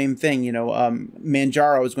 same thing,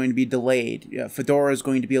 Manjaro is going to be delayed. Fedora is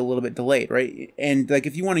going to be a little bit delayed, right? And like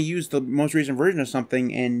if you want to use the most recent version of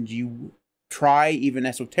something and you try even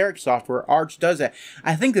esoteric software, Arch does that.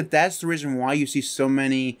 I think that's the reason why you see so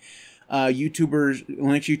many Linux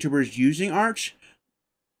YouTubers using Arch.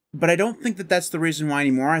 But I don't think that's the reason why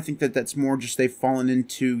anymore. I think that's more just they've fallen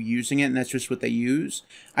into using it, and that's just what they use.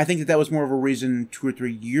 I think that was more of a reason 2 or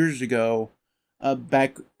 3 years ago.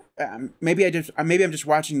 Back, maybe I'm just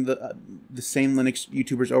watching the same Linux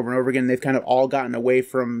YouTubers over and over again. They've kind of all gotten away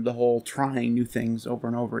from the whole trying new things over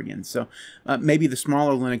and over again. So maybe the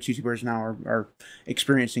smaller Linux YouTubers now are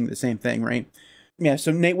experiencing the same thing, right? Yeah.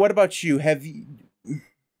 So Nate, what about you? Have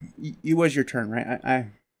you was your turn, right?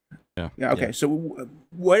 Yeah. Okay. Yeah. So,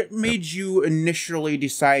 what made you initially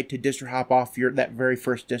decide to distro hop off that very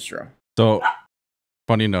first distro? So,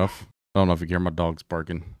 funny enough, I don't know if you can hear my dogs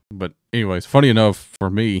barking, but anyways, funny enough for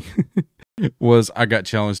me was I got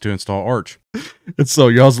challenged to install Arch, and so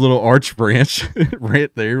y'all's little Arch branch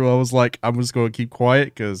right there. I was like, I'm just going to keep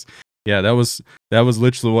quiet because, yeah, that was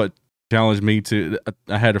literally what challenged me to.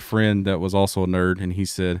 I had a friend that was also a nerd, and he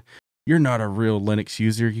said, "You're not a real Linux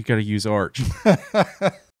user. You got to use Arch."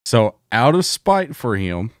 So, out of spite for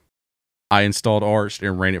him, I installed Arch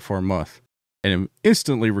and ran it for a month, and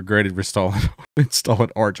instantly regretted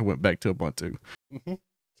installing Arch and went back to Ubuntu. Mm-hmm.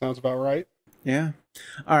 Sounds about right. Yeah.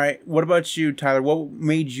 All right. What about you, Tyler? What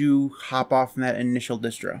made you hop off in that initial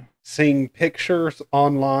distro? Seeing pictures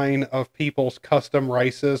online of people's custom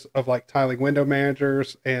races of like tiling window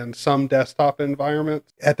managers and some desktop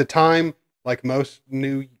environments. At the time, like most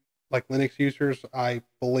new like Linux users, I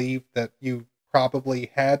believe that you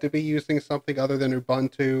probably had to be using something other than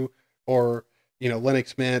Ubuntu or,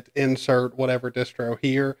 Linux Mint, insert whatever distro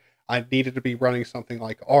here. I needed to be running something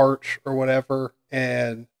like Arch or whatever.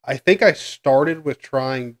 And I think I started with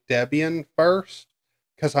trying Debian first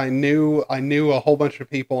because I knew a whole bunch of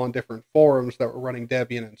people on different forums that were running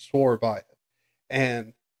Debian and swore by it.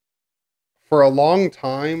 And for a long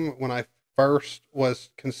time, when I first was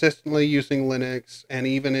consistently using Linux and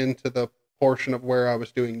even into the portion of where I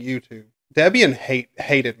was doing YouTube, Debian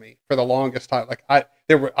hated me for the longest time. Like I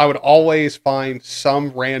would always find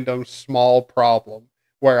some random small problem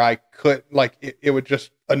where I could, like, it would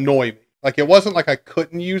just annoy me. Like, it wasn't like I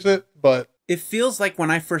couldn't use it, but It feels like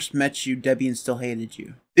when I first met you, Debian still hated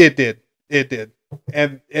you. it did.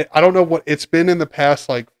 And I don't know what it's been in the past,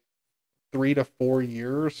 like 3 to 4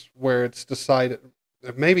 years where it's decided,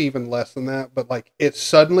 maybe even less than that, but like it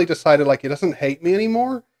suddenly decided like it doesn't hate me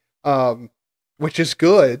anymore. Which is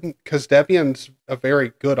good because Debian's a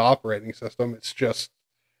very good operating system. It's just,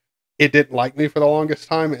 it didn't like me for the longest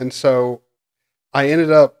time. And so I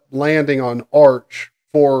ended up landing on Arch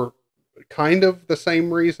for kind of the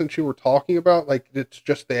same reasons you were talking about. Like, it's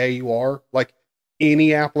just the AUR. Like,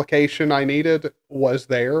 any application I needed was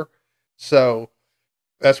there. So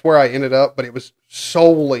that's where I ended up. But it was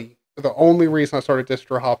solely, the only reason I started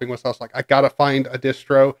distro hopping was I was like, I got to find a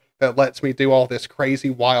distro that lets me do all this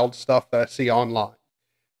crazy, wild stuff that I see online.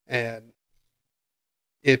 And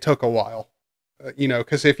it took a while.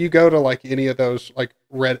 Because if you go to like any of those like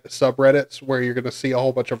subreddits where you're going to see a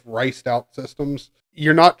whole bunch of riced out systems,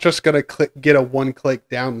 you're not just going to get a one-click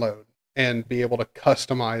download and be able to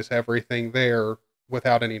customize everything there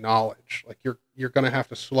without any knowledge. Like you're going to have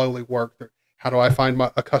to slowly work through. How do I find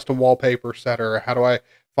a custom wallpaper setter? How do I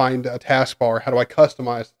find a taskbar? How do I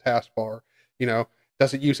customize the taskbar?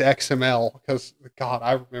 Does it use XML? Because God,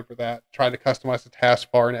 I remember that trying to customize the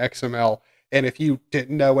taskbar in XML. And if you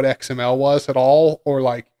didn't know what XML was at all, or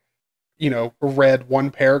like, read one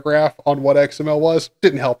paragraph on what XML was,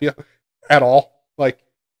 didn't help you at all. Like,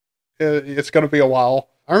 it's going to be a while.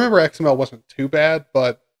 I remember XML wasn't too bad,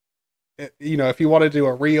 but, if you want to do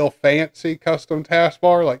a real fancy custom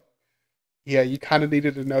taskbar, like, yeah, you kind of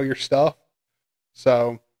needed to know your stuff.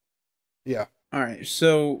 So, yeah. All right.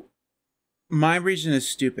 So my reason is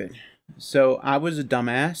stupid. So I was a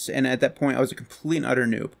dumbass, and at that point I was a complete and utter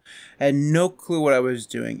noob. I had no clue what I was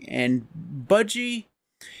doing. And Budgie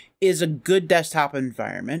is a good desktop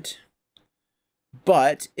environment,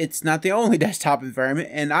 but it's not the only desktop environment,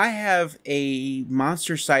 and I have a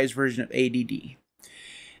monster-sized version of ADD.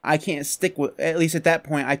 I can't stick with, at least at that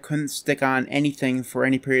point, I couldn't stick on anything for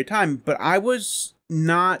any period of time, but I was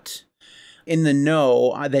not in the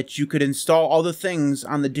know that you could install all the things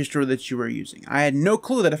on the distro that you were using. I had no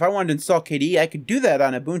clue that if I wanted to install KDE, I could do that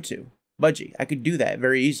on Ubuntu. Budgie, I could do that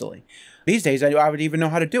very easily. These days, I would even know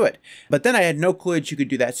how to do it. But then I had no clue that you could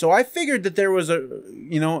do that. So I figured that there was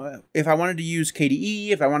if I wanted to use KDE,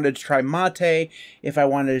 if I wanted to try Mate, if I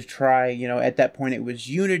wanted to try, at that point it was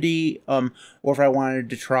Unity, or if I wanted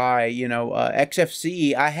to try,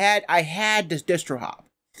 XFCE, I had this distro hop.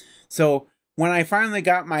 So when I finally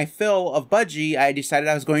got my fill of Budgie, I decided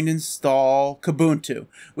I was going to install Kubuntu,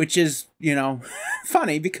 which is,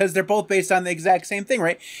 funny because they're both based on the exact same thing,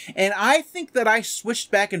 right? And I think that I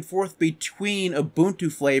switched back and forth between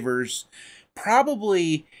Ubuntu flavors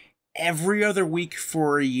probably every other week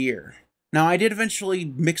for a year. Now, I did eventually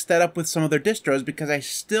mix that up with some other distros because I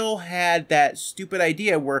still had that stupid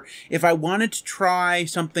idea where if I wanted to try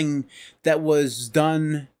something that was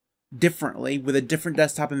done differently with a different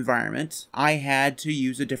desktop environment, I had to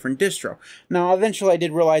use a different distro. Now, eventually I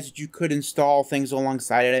did realize that you could install things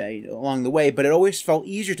alongside it along the way, but it always felt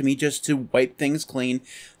easier to me just to wipe things clean,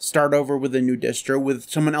 start over with a new distro with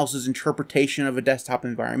someone else's interpretation of a desktop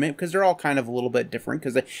environment, because they're all kind of a little bit different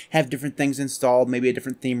because they have different things installed, maybe a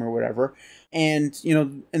different theme or whatever. And, you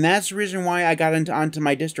know, and that's the reason why I got onto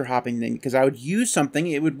my distro hopping thing, because I would use something,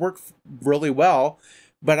 it would work really well,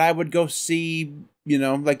 but I would go see, you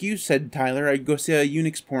know, like you said, Tyler, I'd go see a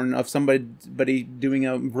Unix porn of somebody doing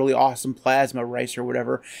a really awesome plasma rice or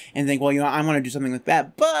whatever, and think, well, you know, I want to do something like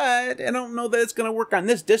that, but I don't know that it's going to work on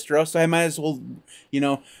this distro, so I might as well, you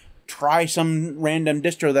know, try some random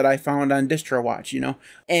distro that I found on DistroWatch, you know.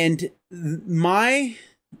 And my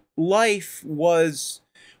life was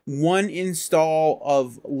one install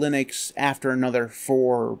of Linux after another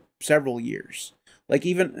for several years. Like,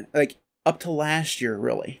 even, like, up to last year,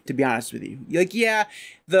 really, to be honest with you. Like, yeah,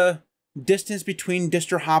 the distance between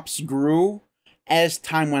distro hops grew as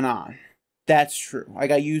time went on. That's true.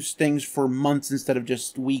 Like, I used things for months instead of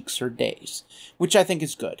just weeks or days, which I think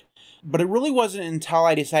is good. But it really wasn't until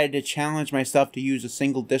I decided to challenge myself to use a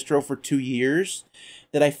single distro for 2 years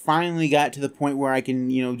that I finally got to the point where I can,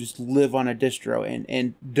 you know, just live on a distro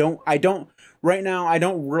right now, I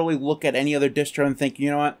don't really look at any other distro and think, you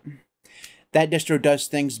know what? That distro does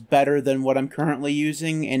things better than what I'm currently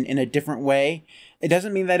using and in a different way. It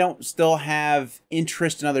doesn't mean that I don't still have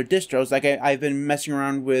interest in other distros. Like I've been messing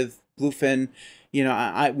around with Bluefin. You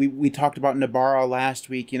know, we talked about Nabara last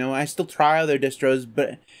week. You know, I still try other distros,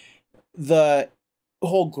 but the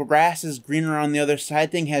whole grass is greener on the other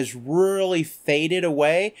side thing has really faded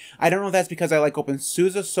away. I don't know if that's because I like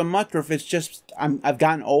OpenSUSE so much, or if it's just I've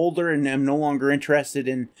gotten older and I'm no longer interested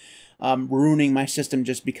in ruining my system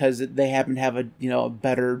just because they happen to have a, you know, a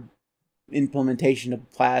better implementation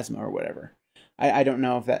of Plasma or whatever. I don't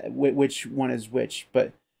know if that which one is which,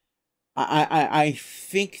 but I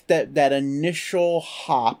think that initial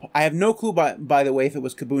hop, I have no clue by the way if it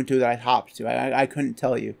was Kubuntu that I hopped to. I couldn't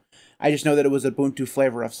tell you. I just know that it was a Ubuntu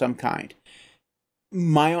flavor of some kind.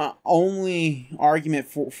 My only argument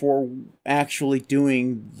for actually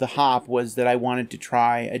doing the hop was that I wanted to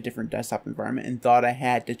try a different desktop environment and thought I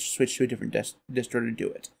had to switch to a different distro to do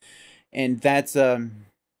it. And that's a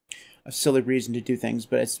silly reason to do things,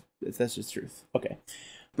 but that's just truth. Okay,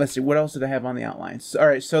 let's see, what else did I have on the outlines? All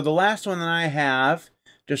right, so the last one that I have,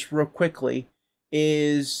 just real quickly,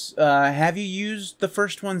 is have you used the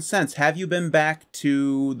first one since? Have you been back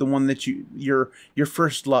to the one that your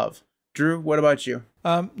first love? Drew, what about you?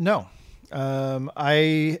 No.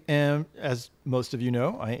 I am, as most of you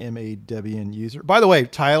know, I am a Debian user. By the way,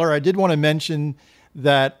 Tyler, I did want to mention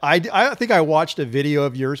that I think I watched a video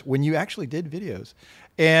of yours when you actually did videos.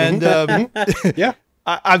 And yeah.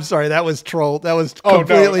 I'm sorry, that was troll. That was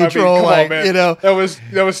completely troll. Like, man. You know, that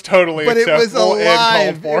was totally. But acceptable.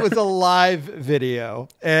 It was a live video,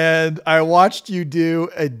 and I watched you do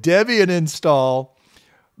a Debian install,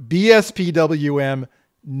 BSPWM,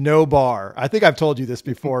 no bar. I think I've told you this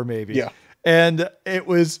before, maybe. Yeah. And it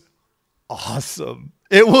was awesome.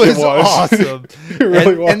 It was awesome. It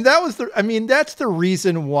really was. And that was that's the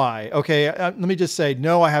reason why. Okay, let me just say,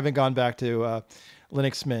 no, I haven't gone back to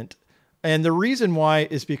Linux Mint. And the reason why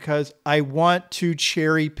is because I want to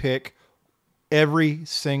cherry pick every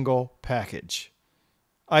single package.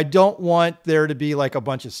 I don't want there to be like a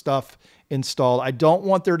bunch of stuff installed. I don't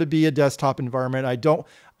want there to be a desktop environment.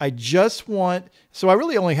 I just want, so I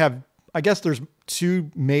really only have, I guess there's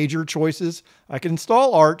two major choices. I can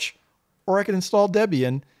install Arch or I can install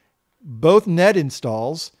Debian, both net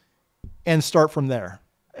installs, and start from there.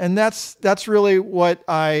 And that's really what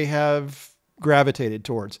I have gravitated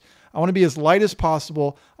towards. I want to be as light as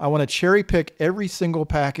possible. I want to cherry pick every single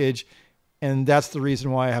package, and that's the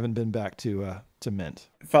reason why I haven't been back to Mint.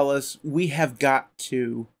 Fellas, we have got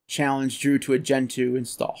to challenge Drew to a Gen 2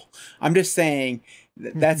 install. I'm just saying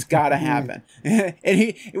that's got to happen. And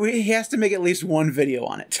he has to make at least one video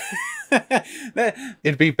on it.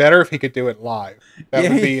 It'd be better if he could do it live.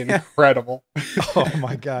 That would be incredible. Oh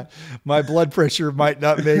my God. My blood pressure might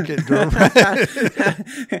not make it.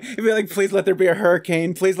 He'd be like, please let there be a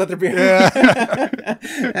hurricane. Please let there be a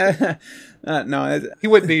hurricane. No, he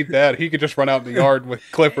wouldn't need that. He could just run out in the yard with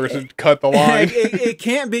clippers and cut the line. It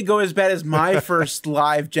can't go as bad as my first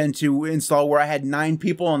live Gen 2 install where I had 9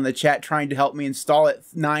 people in the chat trying to help me install it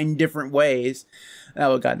 9 different ways.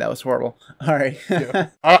 Oh God, that was horrible. All right. Yeah.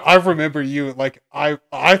 I remember you, like, I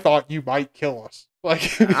thought you might kill us.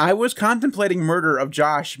 Like, I was contemplating murder of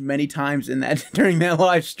Josh many times in that during that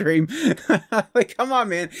live stream. Like, come on,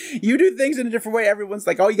 man. You do things in a different way. Everyone's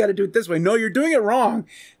like, oh, you got to do it this way. No, you're doing it wrong.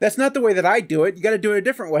 That's not the way that I do it. You got to do it a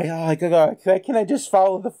different way. Oh, like, God, can I just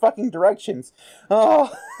follow the fucking directions?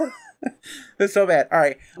 Oh, that's so bad. All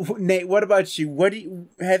right, Nate, what about you?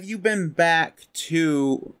 Have you been back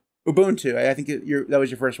to Ubuntu? I think that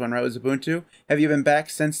was your first one, right? Was Ubuntu? Have you been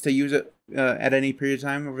back since to use it at any period of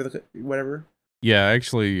time over the whatever? Yeah, I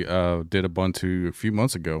actually did Ubuntu a few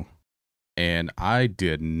months ago, and I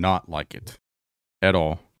did not like it at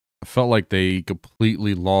all. I felt like they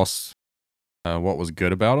completely lost what was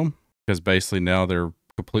good about them, because basically now they're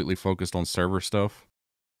completely focused on server stuff,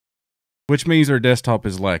 which means their desktop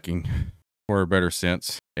is lacking, for a better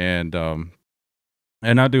sense. And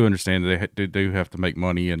I do understand that they do have to make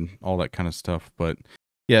money and all that kind of stuff, but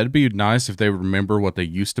yeah, it'd be nice if they remember what they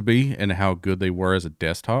used to be and how good they were as a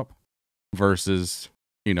desktop, versus,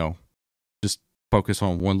 just focus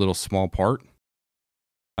on one little small part.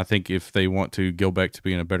 I think if they want to go back to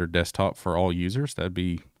being a better desktop for all users, that'd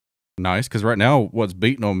be nice. Because right now, what's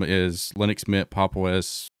beating them is Linux Mint, Pop!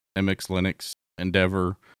 OS, MX Linux,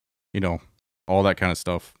 Endeavor, all that kind of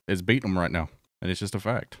stuff is beating them right now, and it's just a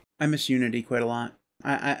fact. I miss Unity quite a lot.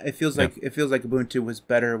 It feels like Ubuntu was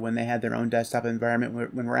better when they had their own desktop environment,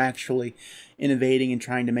 when we're actually innovating and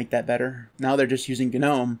trying to make that better. Now they're just using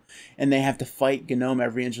GNOME, and they have to fight GNOME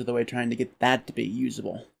every inch of the way trying to get that to be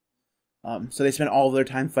usable. So they spend all of their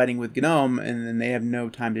time fighting with GNOME, and then they have no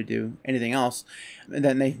time to do anything else. And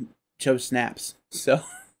then they chose Snaps. So,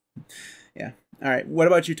 yeah. All right. What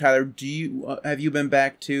about you, Tyler? Have you been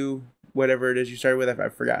back to whatever it is you started with?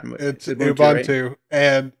 I've forgotten. It's Ubuntu, right?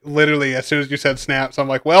 And literally as soon as you said Snaps, I'm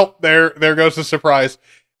like, well, there goes the surprise.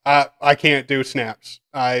 I can't do Snaps.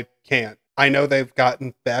 I can't. I know they've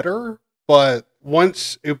gotten better, but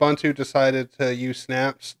once Ubuntu decided to use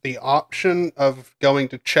Snaps, the option of going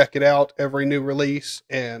to check it out every new release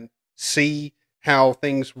and see how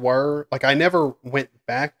things were, like, I never went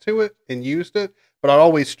back to it and used it, but I'd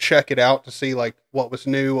always check it out to see, like, what was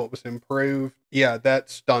new, what was improved. Yeah,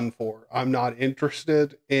 that's done for. I'm not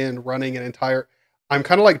interested in running an entire... I'm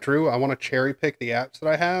kind of like Drew. I want to cherry pick the apps that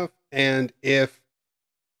I have. And if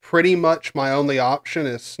pretty much my only option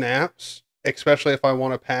is Snaps, especially if I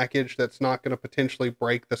want a package that's not going to potentially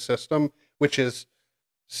break the system, which is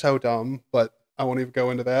so dumb, but I won't even go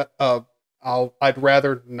into that. I'd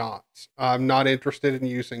rather not. I'm not interested in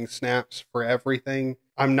using Snaps for everything.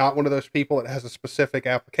 I'm not one of those people that has a specific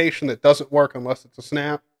application that doesn't work unless it's a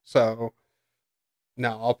Snap. So,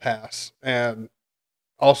 no, I'll pass. And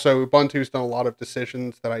also, Ubuntu's done a lot of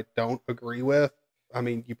decisions that I don't agree with. I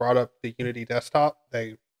mean, you brought up the Unity desktop.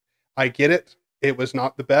 I get it. It was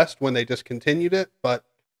not the best when they discontinued it, but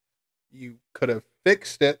you could have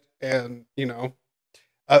fixed it. And,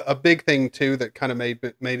 a big thing, too, that kind of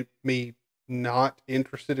made me not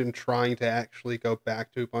interested in trying to actually go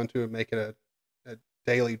back to Ubuntu and make it a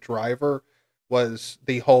daily driver was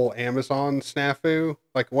the whole Amazon snafu.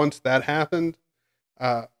 Like, once that happened,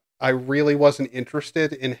 I really wasn't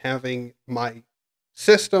interested in having my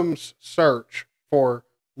systems search for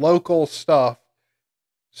local stuff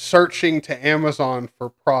searching to Amazon for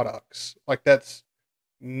products. Like, that's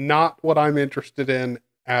not what I'm interested in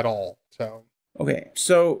at all. So, okay.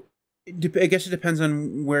 So I guess it depends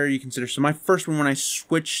on where you consider. So my first one, when I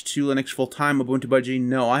switched to Linux full-time, Ubuntu Budgie,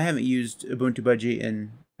 no, I haven't used Ubuntu Budgie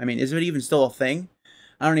in, is it even still a thing?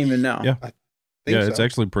 I don't even know. Yeah, it's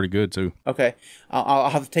actually pretty good too. Okay, I'll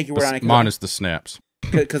have to take your word on it. Minus the snaps.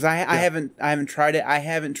 Because I haven't tried it. I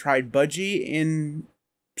haven't tried Budgie in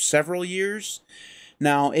several years.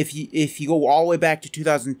 Now, if you go all the way back to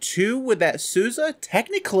 2002 with that SUSE,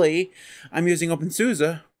 technically, I'm using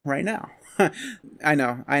OpenSUSE right now. I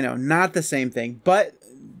know, not the same thing, but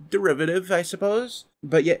derivative, I suppose.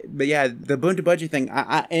 But yeah, the Ubuntu Budgie thing.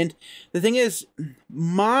 And the thing is,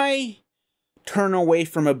 my turn away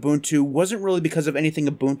from Ubuntu wasn't really because of anything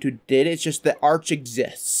Ubuntu did. It's just that Arch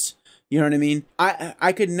exists. You know what I mean?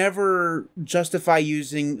 I could never justify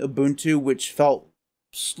using Ubuntu, which felt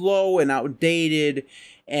slow and outdated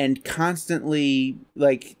and constantly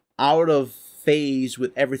like out of phase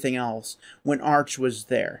with everything else when Arch was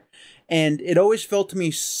there. And it always felt to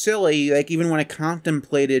me silly, like even when I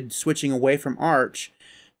contemplated switching away from Arch,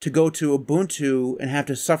 to go to Ubuntu and have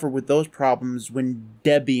to suffer with those problems when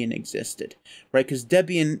Debian existed, right? Because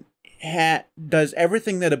Debian does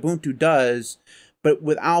everything that Ubuntu does, but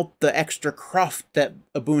without the extra cruft that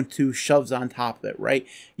Ubuntu shoves on top of it, right?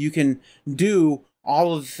 You can do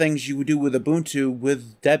all of the things you would do with Ubuntu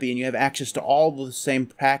with Debian. You have access to all the same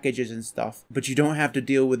packages and stuff, but you don't have to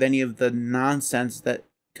deal with any of the nonsense that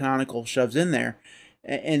Canonical shoves in there.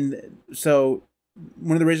 And so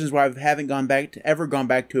one of the reasons why I haven't gone back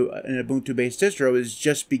to an Ubuntu-based distro is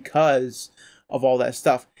just because of all that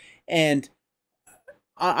stuff. And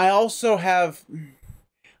I also have...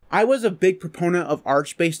 I was a big proponent of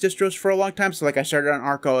Arch-based distros for a long time. So, like, I started on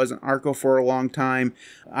Arco. I was on Arco for a long time.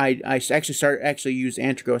 I actually used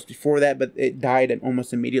Antergos before that, but it died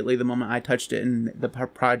almost immediately the moment I touched it, and the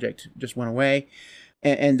project just went away.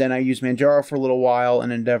 And then I used Manjaro for a little while,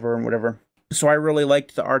 and Endeavor and whatever. So I really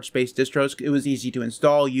liked the Arch-based distros. It was easy to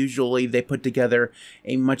install. Usually they put together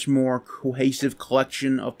a much more cohesive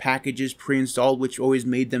collection of packages pre-installed, which always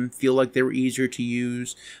made them feel like they were easier to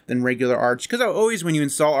use than regular Arch. Because always when you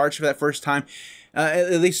install Arch for that first time,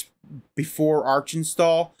 at least before Arch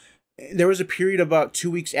install, there was a period about 2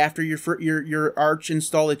 weeks after your Arch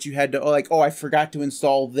install that you had to, like, oh, I forgot to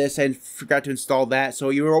install this, I forgot to install that. So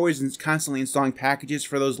you were always constantly installing packages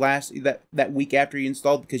for those that week after you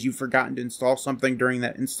installed, because you've forgotten to install something during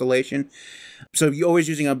that installation. So you always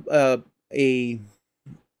using a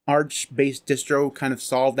Arch-based distro kind of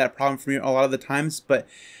solved that problem for me a lot of the times. But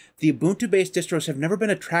the Ubuntu-based distros have never been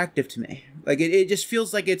attractive to me. Like, it just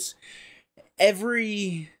feels like it's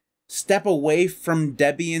every step away from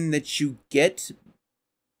Debian that you get,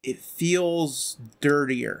 it feels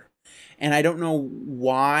dirtier. And I don't know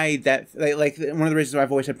why that, like one of the reasons why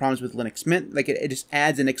I've always had problems with Linux Mint, like it just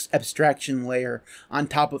adds an abstraction layer on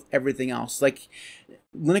top of everything else. Like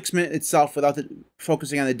Linux Mint itself, without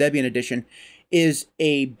focusing on the Debian edition, is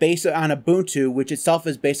a base on Ubuntu, which itself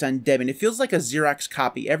is based on Debian. It feels like a Xerox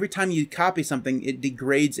copy. Every time you copy something, it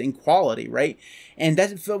degrades in quality, right? And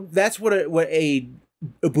that's what a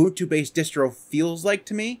Ubuntu-based distro feels like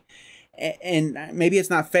to me. And maybe it's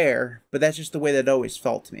not fair, but that's just the way that it always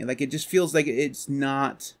felt to me. Like, it just feels like it's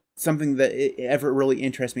not something that it ever really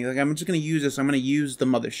interests me. Like, I'm just going to use this. I'm going to use the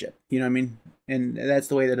mothership. You know what I mean? And that's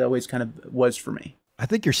the way that it always kind of was for me. I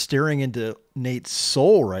think you're staring into Nate's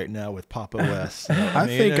soul right now with Pop OS. I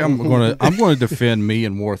think I'm going to defend me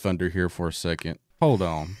and War Thunder here for a second. Hold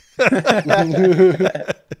on.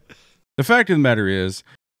 The fact of the matter is,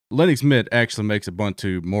 Linux Mint actually makes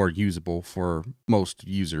Ubuntu more usable for most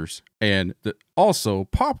users. And also,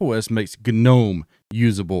 Pop OS makes GNOME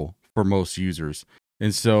usable for most users.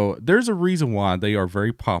 And so there's a reason why they are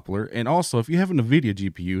very popular. And also, if you have an NVIDIA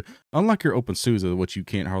GPU, unlike your OpenSUSE, which you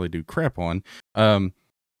can't hardly do crap on,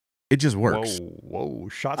 it just works. Whoa,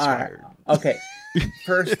 shots fired. Okay,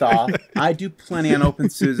 first off, I do plenty on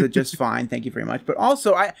OpenSUSE just fine. Thank you very much. But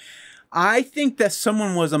also, I think that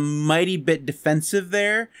someone was a mighty bit defensive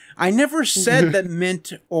there. I never said that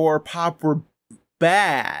Mint or Pop were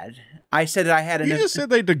bad. I said I had an... You just said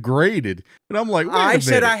they degraded. And I'm like, wait a minute. I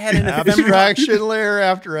said I had an... abstraction layer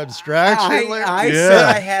after abstraction layer. I said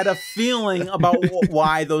I had a feeling about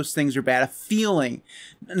why those things are bad. A feeling.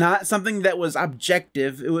 Not something that was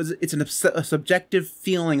objective. It's a subjective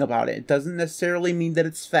feeling about it. It doesn't necessarily mean that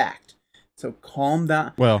it's fact. So calm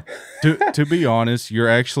down. Well, to be honest, you're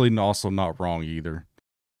actually also not wrong either.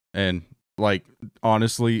 And like,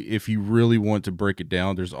 honestly, if you really want to break it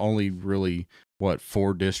down, there's only really,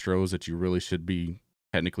 4 distros that you really should be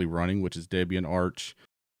technically running, which is Debian, Arch,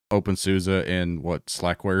 OpenSUSE, and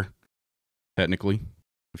Slackware, technically,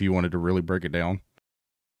 if you wanted to really break it down.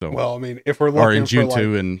 So, well, I mean, if we're looking for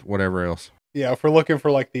Ubuntu and whatever else. Yeah, if we're looking for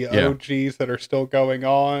like the OGs that are still going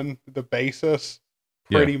on, the basis,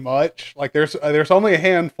 pretty much. Like there's only a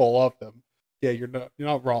handful of them. Yeah, you're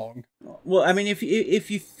not wrong. Well, I mean,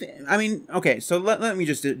 okay, so let me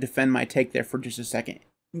just defend my take there for just a second.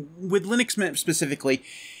 With Linux Mint specifically,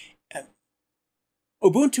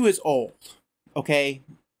 Ubuntu is old. Okay,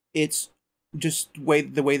 it's just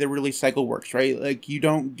the way the release cycle works, right? Like you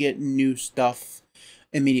don't get new stuff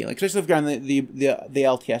immediately, especially if you're on the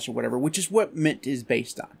LTS or whatever, which is what Mint is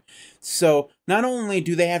based on. So not only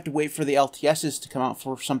do they have to wait for the LTSs to come out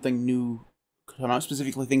for something new to come out,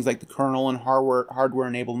 specifically things like the kernel and hardware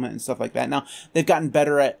enablement and stuff like that. Now, they've gotten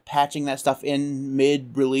better at patching that stuff in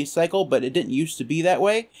mid-release cycle, but it didn't used to be that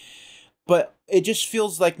way. But it just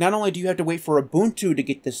feels like not only do you have to wait for Ubuntu to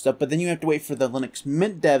get this stuff, but then you have to wait for the Linux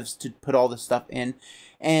Mint devs to put all this stuff in.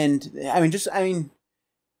 And,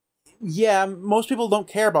 Yeah, most people don't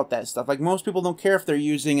care about that stuff. Like, most people don't care if they're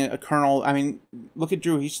using a kernel. I mean, look at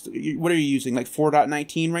Drew. What are you using? Like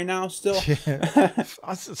 4.19 right now still?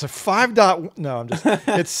 It's a 5. No, I'm just,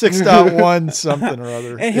 it's 6.1 something or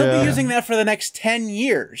other. And he'll be using that for the next 10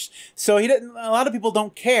 years. So a lot of people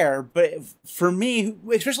don't care. But for me,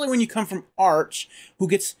 especially when you come from Arch, who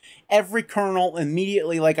gets every kernel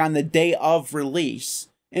immediately, like on the day of release.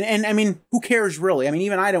 And I mean, who cares really? I mean,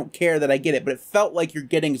 even I don't care that I get it, but it felt like you're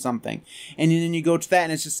getting something. And then you go to that,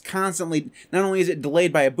 and it's just constantly, not only is it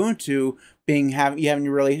delayed by Ubuntu, you having to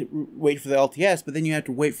really wait for the LTS, but then you have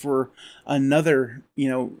to wait for another,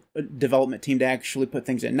 development team to actually put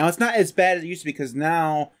things in. Now, it's not as bad as it used to be, because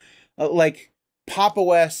now, like, Pop!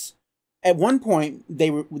 OS, at one point,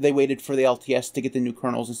 they waited for the LTS to get the new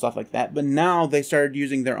kernels and stuff like that, but now they started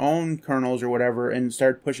using their own kernels or whatever and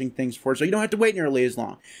started pushing things forward, so you don't have to wait nearly as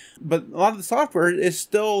long. But a lot of the software is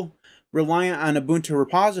still reliant on Ubuntu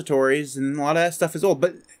repositories, and a lot of that stuff is old.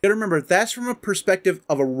 But you gotta remember, that's from a perspective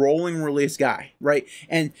of a rolling release guy, right?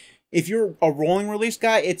 And if you're a rolling release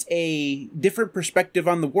guy, it's a different perspective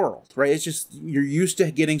on the world, right? It's just, you're used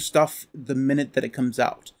to getting stuff the minute that it comes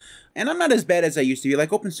out. And I'm not as bad as I used to be.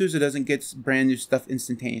 Like, OpenSUSE doesn't get brand new stuff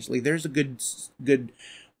instantaneously. There's a good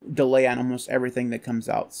delay on almost everything that comes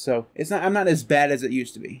out. So I'm not as bad as it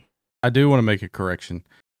used to be. I do want to make a correction.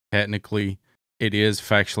 Technically, it is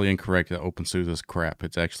factually incorrect that OpenSUSE is crap.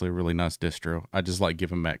 It's actually a really nice distro. I just like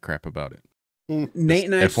giving Matt crap about it. Nate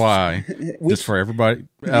and I, FYI, just for everybody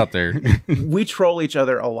out there. We troll each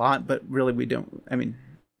other a lot, but really we don't. I mean,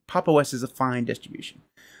 Pop! OS is a fine distribution.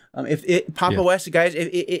 Pop! OS, guys,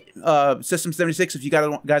 System 76, if you guys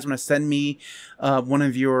want to send me one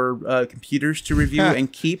of your computers to review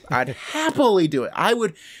and keep, I'd happily do it. I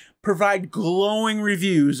would provide glowing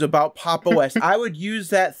reviews about Pop! OS. I would use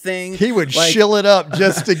that thing. He would shill it up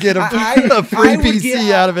just to get a free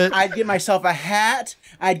PC out of it. I'd get myself a hat.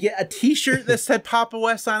 I'd get a t-shirt that said Pop!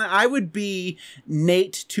 OS on it. I would be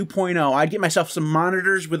Nate 2.0. I'd get myself some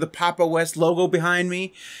monitors with the Pop! OS logo behind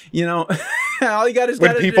me. All you got is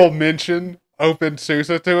when people mention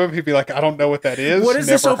OpenSUSE to him, he'd be like, I don't know what that is. What is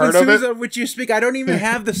Never this OpenSUSE of which you speak? I don't even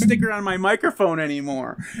have the sticker on my microphone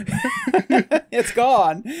anymore. It's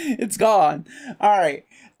gone. It's gone. All right.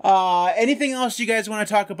 Anything else you guys want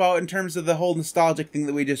to talk about in terms of the whole nostalgic thing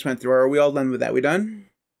that we just went through? Or are we all done with that? We done?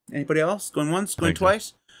 Anybody else? Going once? Going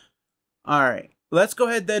twice? All right. Let's go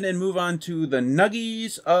ahead then and move on to the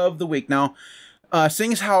Nuggies of the week. Now,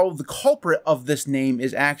 seeing as how the culprit of this name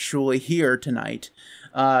is actually here tonight,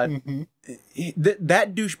 that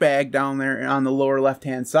douchebag down there on the lower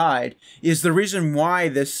left-hand side is the reason why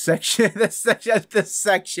this section is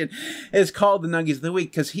called the Nuggies of the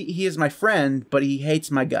week, because he is my friend, but he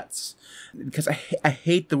hates my guts because I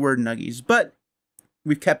hate the word Nuggies, but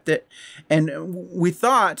we've kept it, and we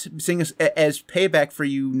thought, seeing as payback for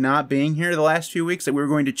you not being here the last few weeks, that we were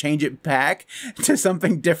going to change it back to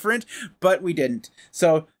something different, but we didn't.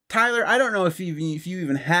 So, Tyler, I don't know if you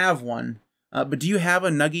even have one, but do you have a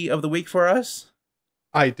Nuggie of the week for us?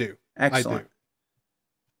 I do. Excellent. I do.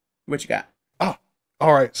 What you got? Oh,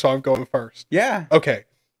 all right. So I'm going first. Yeah. Okay.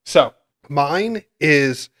 So mine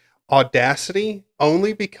is Audacity,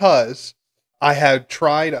 only because I had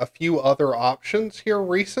tried a few other options here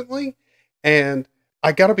recently, and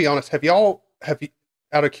I gotta be honest, have you,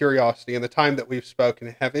 out of curiosity, in the time that we've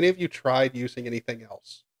spoken, have any of you tried using anything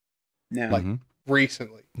else? No. Like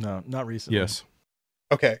recently? No, not recently. Yes.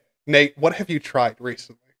 Okay. Nate, what have you tried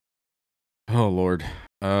recently? Oh, Lord.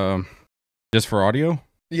 Just for audio?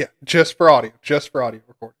 Yeah, just for audio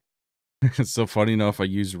recording. It's so funny enough, I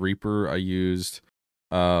used Reaper. I used,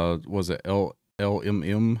 was it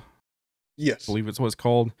LMM? Yes. I believe it's what it's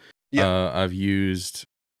called. Yeah. I've used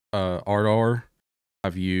RR.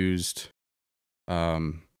 I've used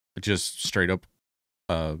just straight up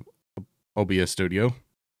OBS Studio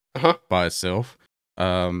by itself.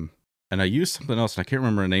 And I used something else, and I can't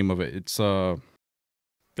remember the name of it. It's that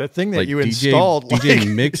thing that like you DJ, installed, DJ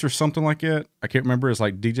Mix or something like that. I can't remember. It's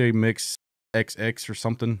like DJ Mix XX or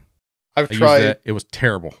something. I tried that. It was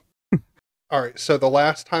terrible. All right, so the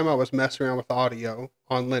last time I was messing around with audio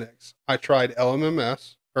on Linux, I tried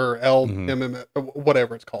LMMS or LMMS,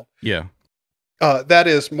 whatever it's called. Yeah. That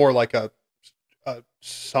is more like a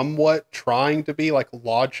somewhat trying to be like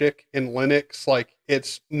Logic in Linux. Like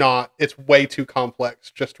it's way too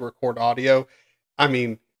complex just to record audio. I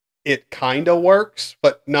mean, it kind of works,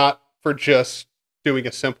 but not for just doing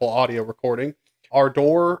a simple audio recording.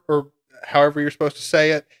 Ardor, or however you're supposed to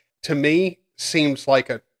say it, to me seems like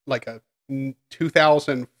a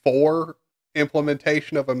 2004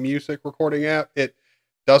 implementation of a music recording app. It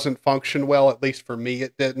doesn't function well, at least for me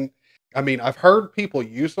it didn't. I mean, I've heard people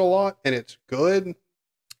use it a lot, and it's good.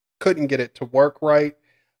 Couldn't get it to work right.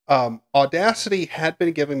 Audacity had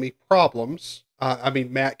been giving me problems. I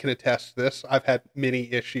mean, Matt can attest to this. I've had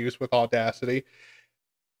many issues with Audacity.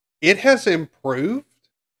 It has improved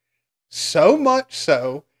so much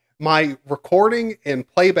so my recording and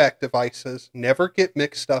playback devices never get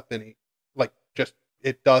mixed up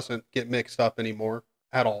it doesn't get mixed up anymore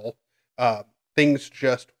at all. Things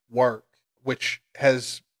just work, which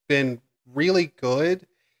has been really good.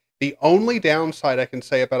 The only downside I can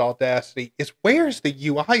say about Audacity is where's the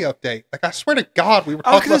UI update? Like, I swear to God, we were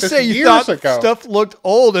I was talking going about to this say, you years thought ago. stuff looked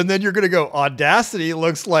old, and then you're going to go, Audacity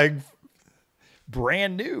looks like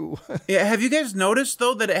brand new. Yeah, have you guys noticed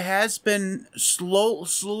though that it has been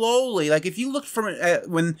slowly? Like if you looked from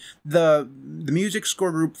when the music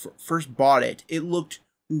score group first bought it, it looked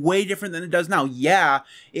way different than it does now. Yeah,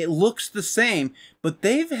 it looks the same, but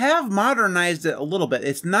they have modernized it a little bit.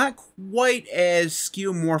 It's not quite as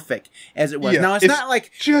skeuomorphic as it was. Yeah, Now it's not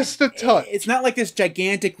like just a touch. It's not like this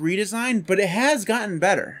gigantic redesign, but it has gotten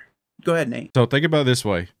better. Go ahead, Nate. So think about it this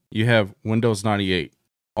way. You have Windows 98,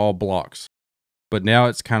 all blocks. But now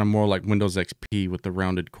it's kind of more like Windows XP with the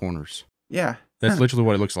rounded corners. Yeah. That's literally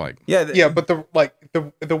what it looks like. Yeah. Yeah, but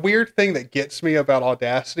the weird thing that gets me about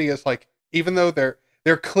Audacity is like, even though they're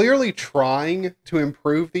clearly trying to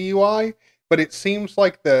improve the UI, but it seems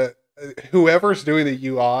like the whoever's doing the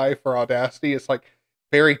UI for Audacity is like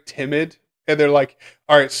very timid, and they're like,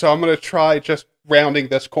 all right, so I'm going to try just rounding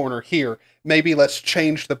this corner here. Maybe let's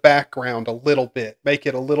change the background a little bit, make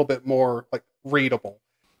it a little bit more like readable.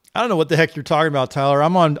 I don't know what the heck you're talking about, Tyler.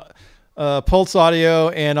 I'm on Pulse Audio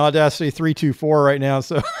and Audacity 324 right now,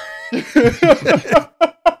 so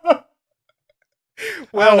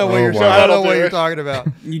Well, I don't know what you're. wow. I don't know what you're talking about.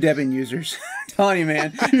 You Debian users. Telling you,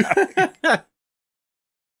 man.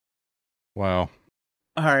 Wow.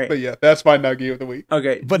 All right. But yeah, that's my Nuggie of the week.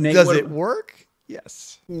 Okay. But Nate, does what- it work?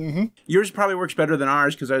 Yes. Mm-hmm. Yours probably works better than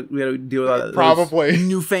ours because we had to deal with all those Probably.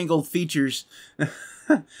 newfangled features.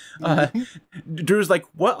 Drew's like,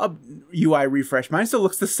 what UI refresh? Mine still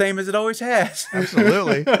looks the same as it always has.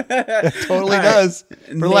 Absolutely. It totally All right. does. For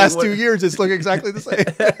the Nate, last what- 2 years, it's looking exactly the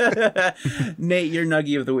same. Nate, your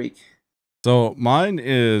Nuggie of the week. So mine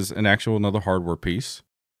is an actual another hardware piece.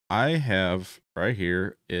 I have right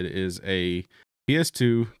here, it is a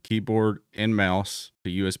PS2 keyboard and mouse to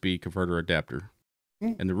USB converter adapter.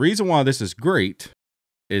 And the reason why this is great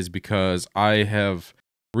is because I have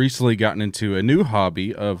recently gotten into a new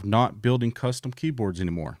hobby of not building custom keyboards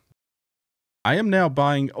anymore. I am now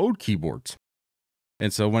buying old keyboards.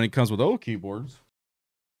 And so when it comes with old keyboards,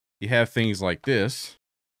 you have things like this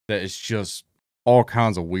that is just all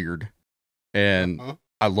kinds of weird. And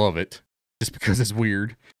I love it just because it's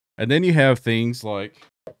weird. And then you have things like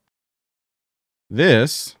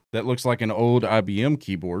this that looks like an old IBM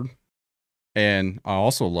keyboard. And I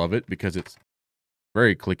also love it because it's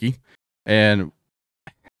very clicky. And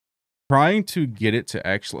trying to get it to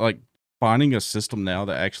actually, like, finding a system now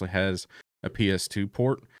that actually has a PS2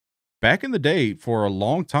 port. Back in the day, for a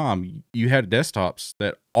long time, you had desktops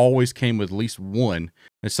that always came with at least one.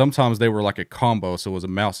 And sometimes they were like a combo, so it was a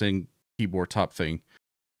mouse and keyboard type thing.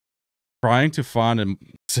 Trying to find a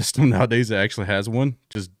system nowadays that actually has one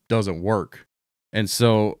just doesn't work. And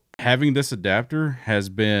so having this adapter has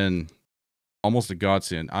been almost a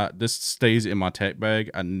godsend. This stays in my tech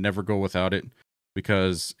bag. I never go without it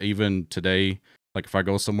because even today, like if I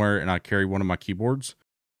go somewhere and I carry one of my keyboards,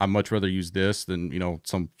 I'd much rather use this than,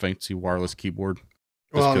 some fancy wireless keyboard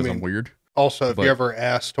just because I'm weird. Also, if you ever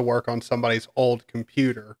asked to work on somebody's old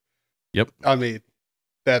computer, yep. I mean,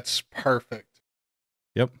 that's perfect.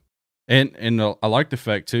 Yep. And I like the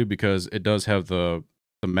fact too because it does have the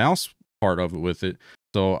mouse part of it with it.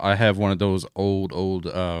 So I have one of those old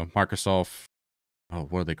Microsoft,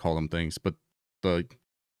 what do they call them things? But the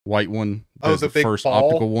white one, the big first ball?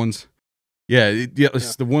 optical ones. Yeah,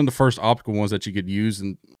 it's the one of the first optical ones that you could use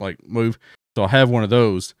and like move. So I have one of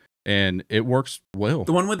those, and it works well.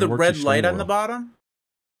 The one with It the works red light extremely on the well. bottom?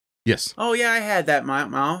 Yes. Oh, yeah, I had that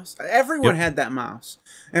mouse. Everyone had that mouse.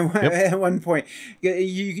 And at one point,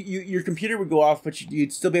 your computer would go off, but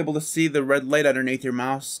you'd still be able to see the red light underneath your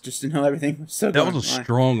mouse just to know everything was still That going was a on.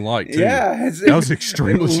 strong light, too. Yeah. That was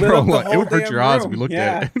extremely lit up strong the light. It whole would hurt damn your eyes if room. you looked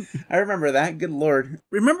Yeah. at it. I remember that. Good Lord.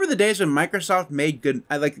 Remember the days when Microsoft made good...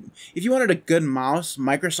 if you wanted a good mouse,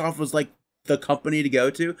 Microsoft was like the company to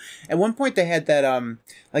go to. At one point, they had that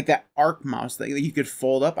that Arc mouse that you could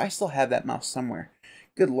fold up. I still have that mouse somewhere.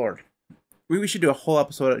 Good Lord. We should do a whole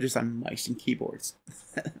episode just on mice and keyboards.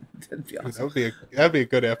 That'd be awesome. That'd be a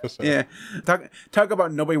good episode. Yeah, talk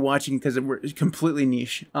about nobody watching because we're completely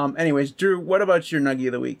niche. Anyways, Drew, what about your Nuggie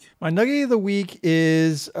of the week? My Nuggie of the week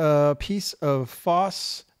is a piece of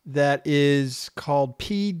FOSS that is called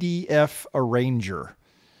PDF Arranger.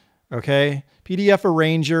 Okay, PDF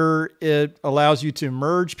Arranger, it allows you to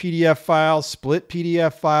merge PDF files, split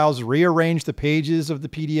PDF files, rearrange the pages of the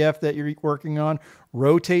PDF that you're working on,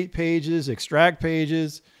 rotate pages, extract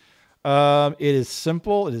pages. It is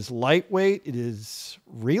simple. It is lightweight. It is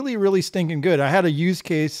really, really stinking good. I had a use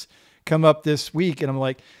case come up this week and I'm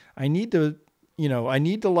like, I need to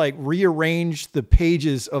like rearrange the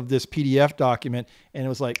pages of this PDF document. And it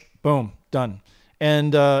was like, boom, done.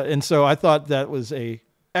 And so I thought that was a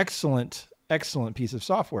excellent piece of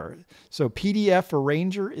software. So PDF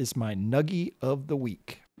Arranger is my Nuggie of the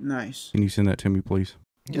week. Nice. Can you send that to me, please?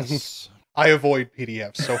 Yes. I avoid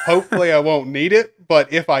PDFs, so hopefully I won't need it.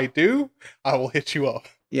 But if I do, I will hit you up.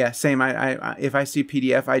 Yeah, same. I if I see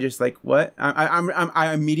PDF, I just like what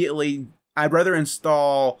I immediately. I'd rather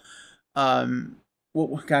install.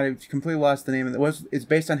 What God, I completely lost the name of it. It's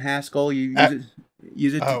based on Haskell. You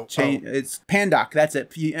use it to change. It's Pandoc. That's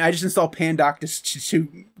it. I just install Pandoc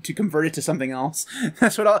to convert it to something else.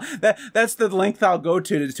 That's what that's the length I'll go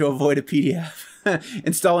to avoid a PDF.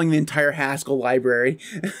 Installing the entire Haskell library.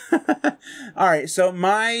 All right, so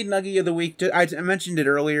my Nuggie of the week, I mentioned it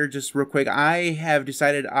earlier, just real quick. I have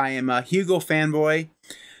decided I am a Hugo fanboy.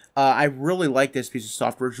 I really like this piece of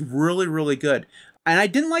software. It's really, really good. And I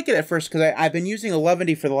didn't like it at first because I've been using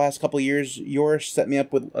 11D for the last couple of years. Yours set me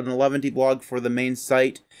up with an 11D blog for the main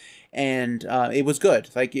site, and it was good.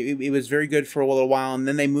 Like it was very good for a little while, and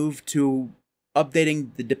then they moved to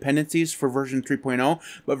updating the dependencies for version 3.0,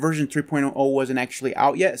 but version 3.0 wasn't actually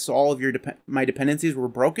out yet, so all of my dependencies were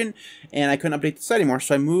broken, and I couldn't update the site anymore.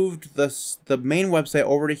 So I moved the main website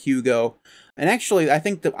over to Hugo, and actually I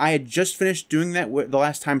think that I had just finished doing that the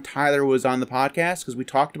last time Tyler was on the podcast because we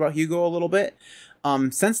talked about Hugo a little bit.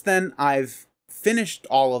 Since then, I've finished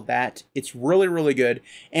all of that. It's really, really good,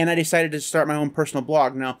 and I decided to start my own personal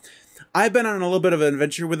blog. Now, I've been on a little bit of an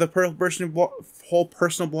adventure with the whole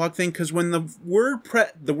personal blog thing, because when the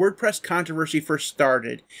WordPress controversy first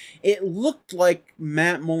started, it looked like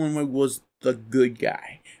Matt Mullenweg was the good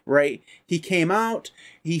guy, right? He came out,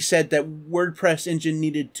 he said that WordPress engine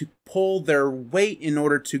needed to pull their weight in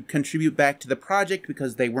order to contribute back to the project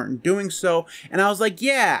because they weren't doing so, and I was like,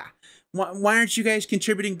 yeah. Why aren't you guys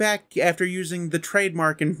contributing back after using the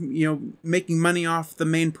trademark and, making money off the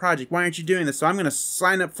main project? Why aren't you doing this? So I'm going to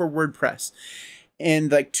sign up for WordPress.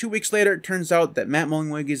 And like 2 weeks later, it turns out that Matt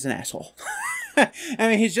Mullenweg is an asshole. I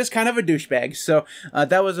mean, he's just kind of a douchebag. So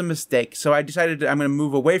that was a mistake. So I decided I'm going to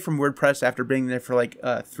move away from WordPress after being there for like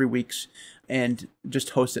 3 weeks and just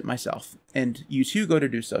host it myself and use Hugo to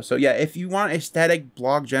do so. So yeah, if you want a static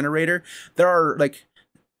blog generator, there are like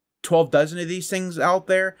 12 dozen of these things out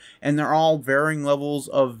there, and they're all varying levels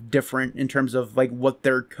of different in terms of like what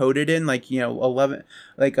they're coded in. Like 11,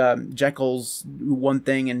 like Jekyll's one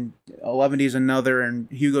thing and 11D is another and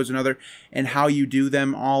Hugo's another, and how you do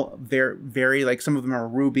them all vary. Like some of them are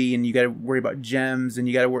Ruby and you got to worry about gems, and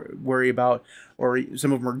you got to worry about, or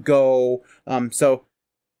some of them are Go. So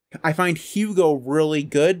I find Hugo really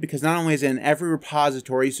good because not only is it in every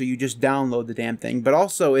repository, so you just download the damn thing, but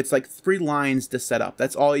also it's like 3 lines to set up.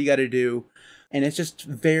 That's all you got to do. And it's just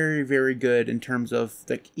very, very good in terms of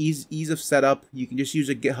the ease of setup. You can just use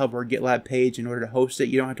a GitHub or a GitLab page in order to host it.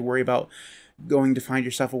 You don't have to worry about going to find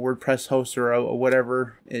yourself a WordPress host or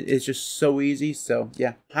whatever. It's just so easy. So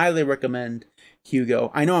yeah, highly recommend Hugo.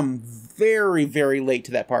 I know I'm very, very late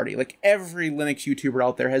to that party. Like every Linux YouTuber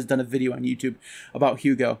out there has done a video on YouTube about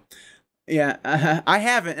Hugo. Yeah, I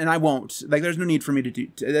haven't, and I won't. Like, there's no need for me to do.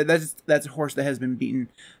 That's a horse that has been beaten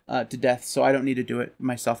to death, so I don't need to do it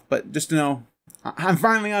myself. But just to know, I'm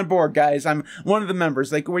finally on board, guys. I'm one of the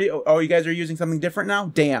members. Like, you guys are using something different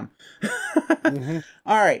now? Damn. Mm-hmm.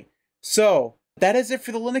 All right, so that is it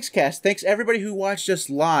for the Linux Cast. Thanks everybody who watched us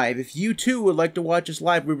live. If you too would like to watch us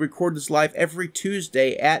live, we record this live every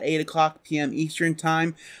Tuesday at 8:00 p.m. Eastern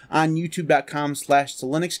Time on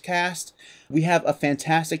youtube.com/thelinuxcast. We have a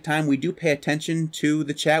fantastic time. We do pay attention to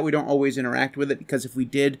the chat. We don't always interact with it because if we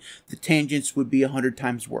did, the tangents would be 100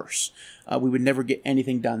 times worse. We would never get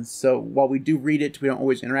anything done. So while we do read it, we don't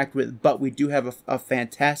always interact with it, but we do have a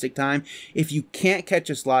fantastic time. If you can't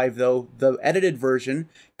catch us live, though, the edited version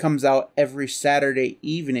comes out every Saturday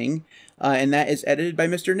evening, and that is edited by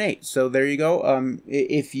Mr. Nate. So there you go.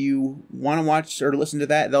 If you want to watch or listen to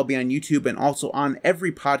that, they'll be on YouTube and also on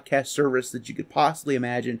every podcast service that you could possibly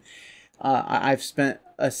imagine. I've spent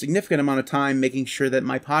a significant amount of time making sure that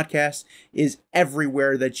my podcast is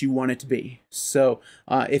everywhere that you want it to be. So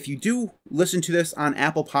if you do listen to this on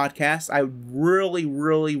Apple Podcasts, I would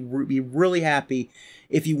really be really happy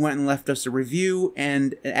if you went and left us a review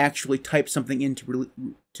and actually type something in to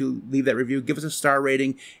leave that review. Give us a star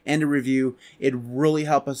rating and a review. It'd really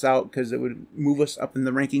help us out because it would move us up in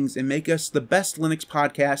the rankings and make us the best Linux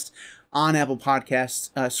podcast on Apple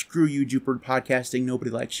Podcasts. Screw you, Jupiter Podcasting.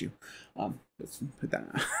 Nobody likes you. Let's put that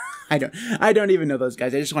on. I don't even know those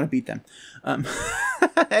guys. I just want to beat them.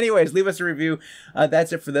 Anyways, leave us a review.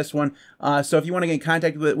 That's it for this one. So if you want to get in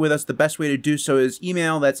contact with us, the best way to do so is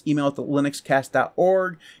email. That's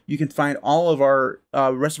email@linuxcast.org. You can find all of our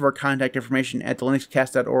rest of our contact information at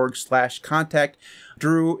linuxcast.org/contact.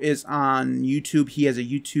 Drew is on YouTube. He has a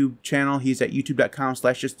YouTube channel. He's at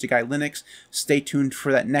youtube.com/justaguylinux. Stay tuned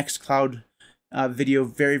for that Nextcloud video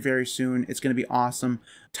very soon. It's going to be awesome.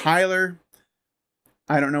 Tyler,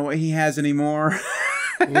 I don't know what he has anymore.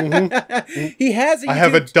 He has I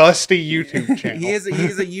have a dusty YouTube channel. He has a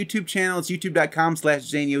YouTube channel. It's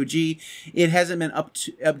youtube.com/ZanyOG. It hasn't been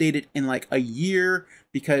updated in like a year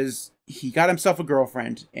because he got himself a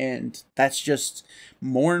girlfriend, and that's just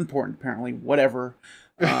more important apparently. Whatever.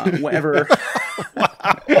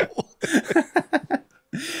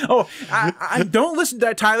 Oh, I don't listen to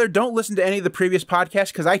that, Tyler. Don't listen to any of the previous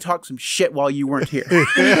podcasts because I talked some shit while you weren't here.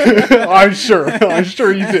 I'm sure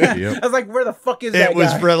you did. Yep. I was like, where the fuck is that guy? It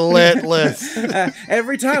was relentless.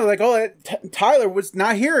 Every time I was like, oh, Tyler was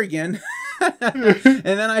not here again. And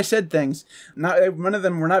then I said things. One of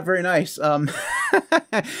them were not very nice. I'm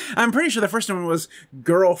pretty sure the first one was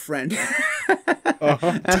girlfriend. Well,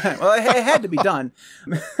 it had to be done.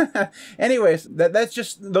 Anyways, that's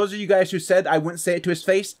just those of you guys who said I wouldn't say it to his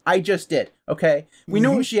face. I just did. Okay, we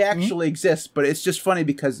know she actually exists, but it's just funny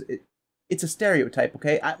because it's a stereotype.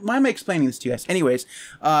 Okay, why am I explaining this to you guys? Anyways,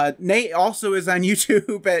 Nate also is on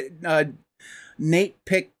YouTube at Nate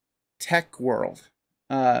Pick Tech World.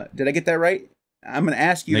 Did I get that right? I'm going to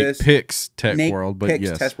ask you this. Picks Tech Nate World, but Picks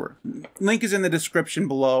yes. Tech World. Link is in the description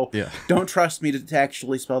below. Yeah. Don't trust me to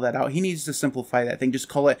actually spell that out. He needs to simplify that thing. Just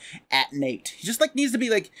call it @Nate. He just needs to be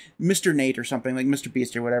like Mr. Nate or something, like Mr.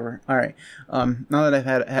 Beast or whatever. All right. Now that I've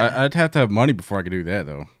had I'd have to have money before I could do that,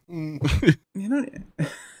 though. you know.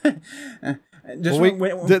 Just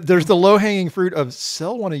There's the low-hanging fruit of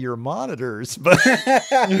sell one of your monitors, but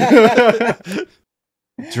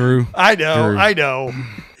Drew, I know.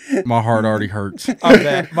 my heart already hurts.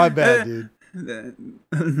 My bad,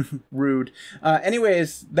 dude. Rude.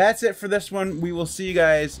 Anyways, that's it for this one. We will see you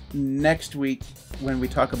guys next week when we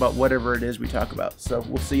talk about whatever it is we talk about. So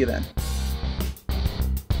we'll see you then.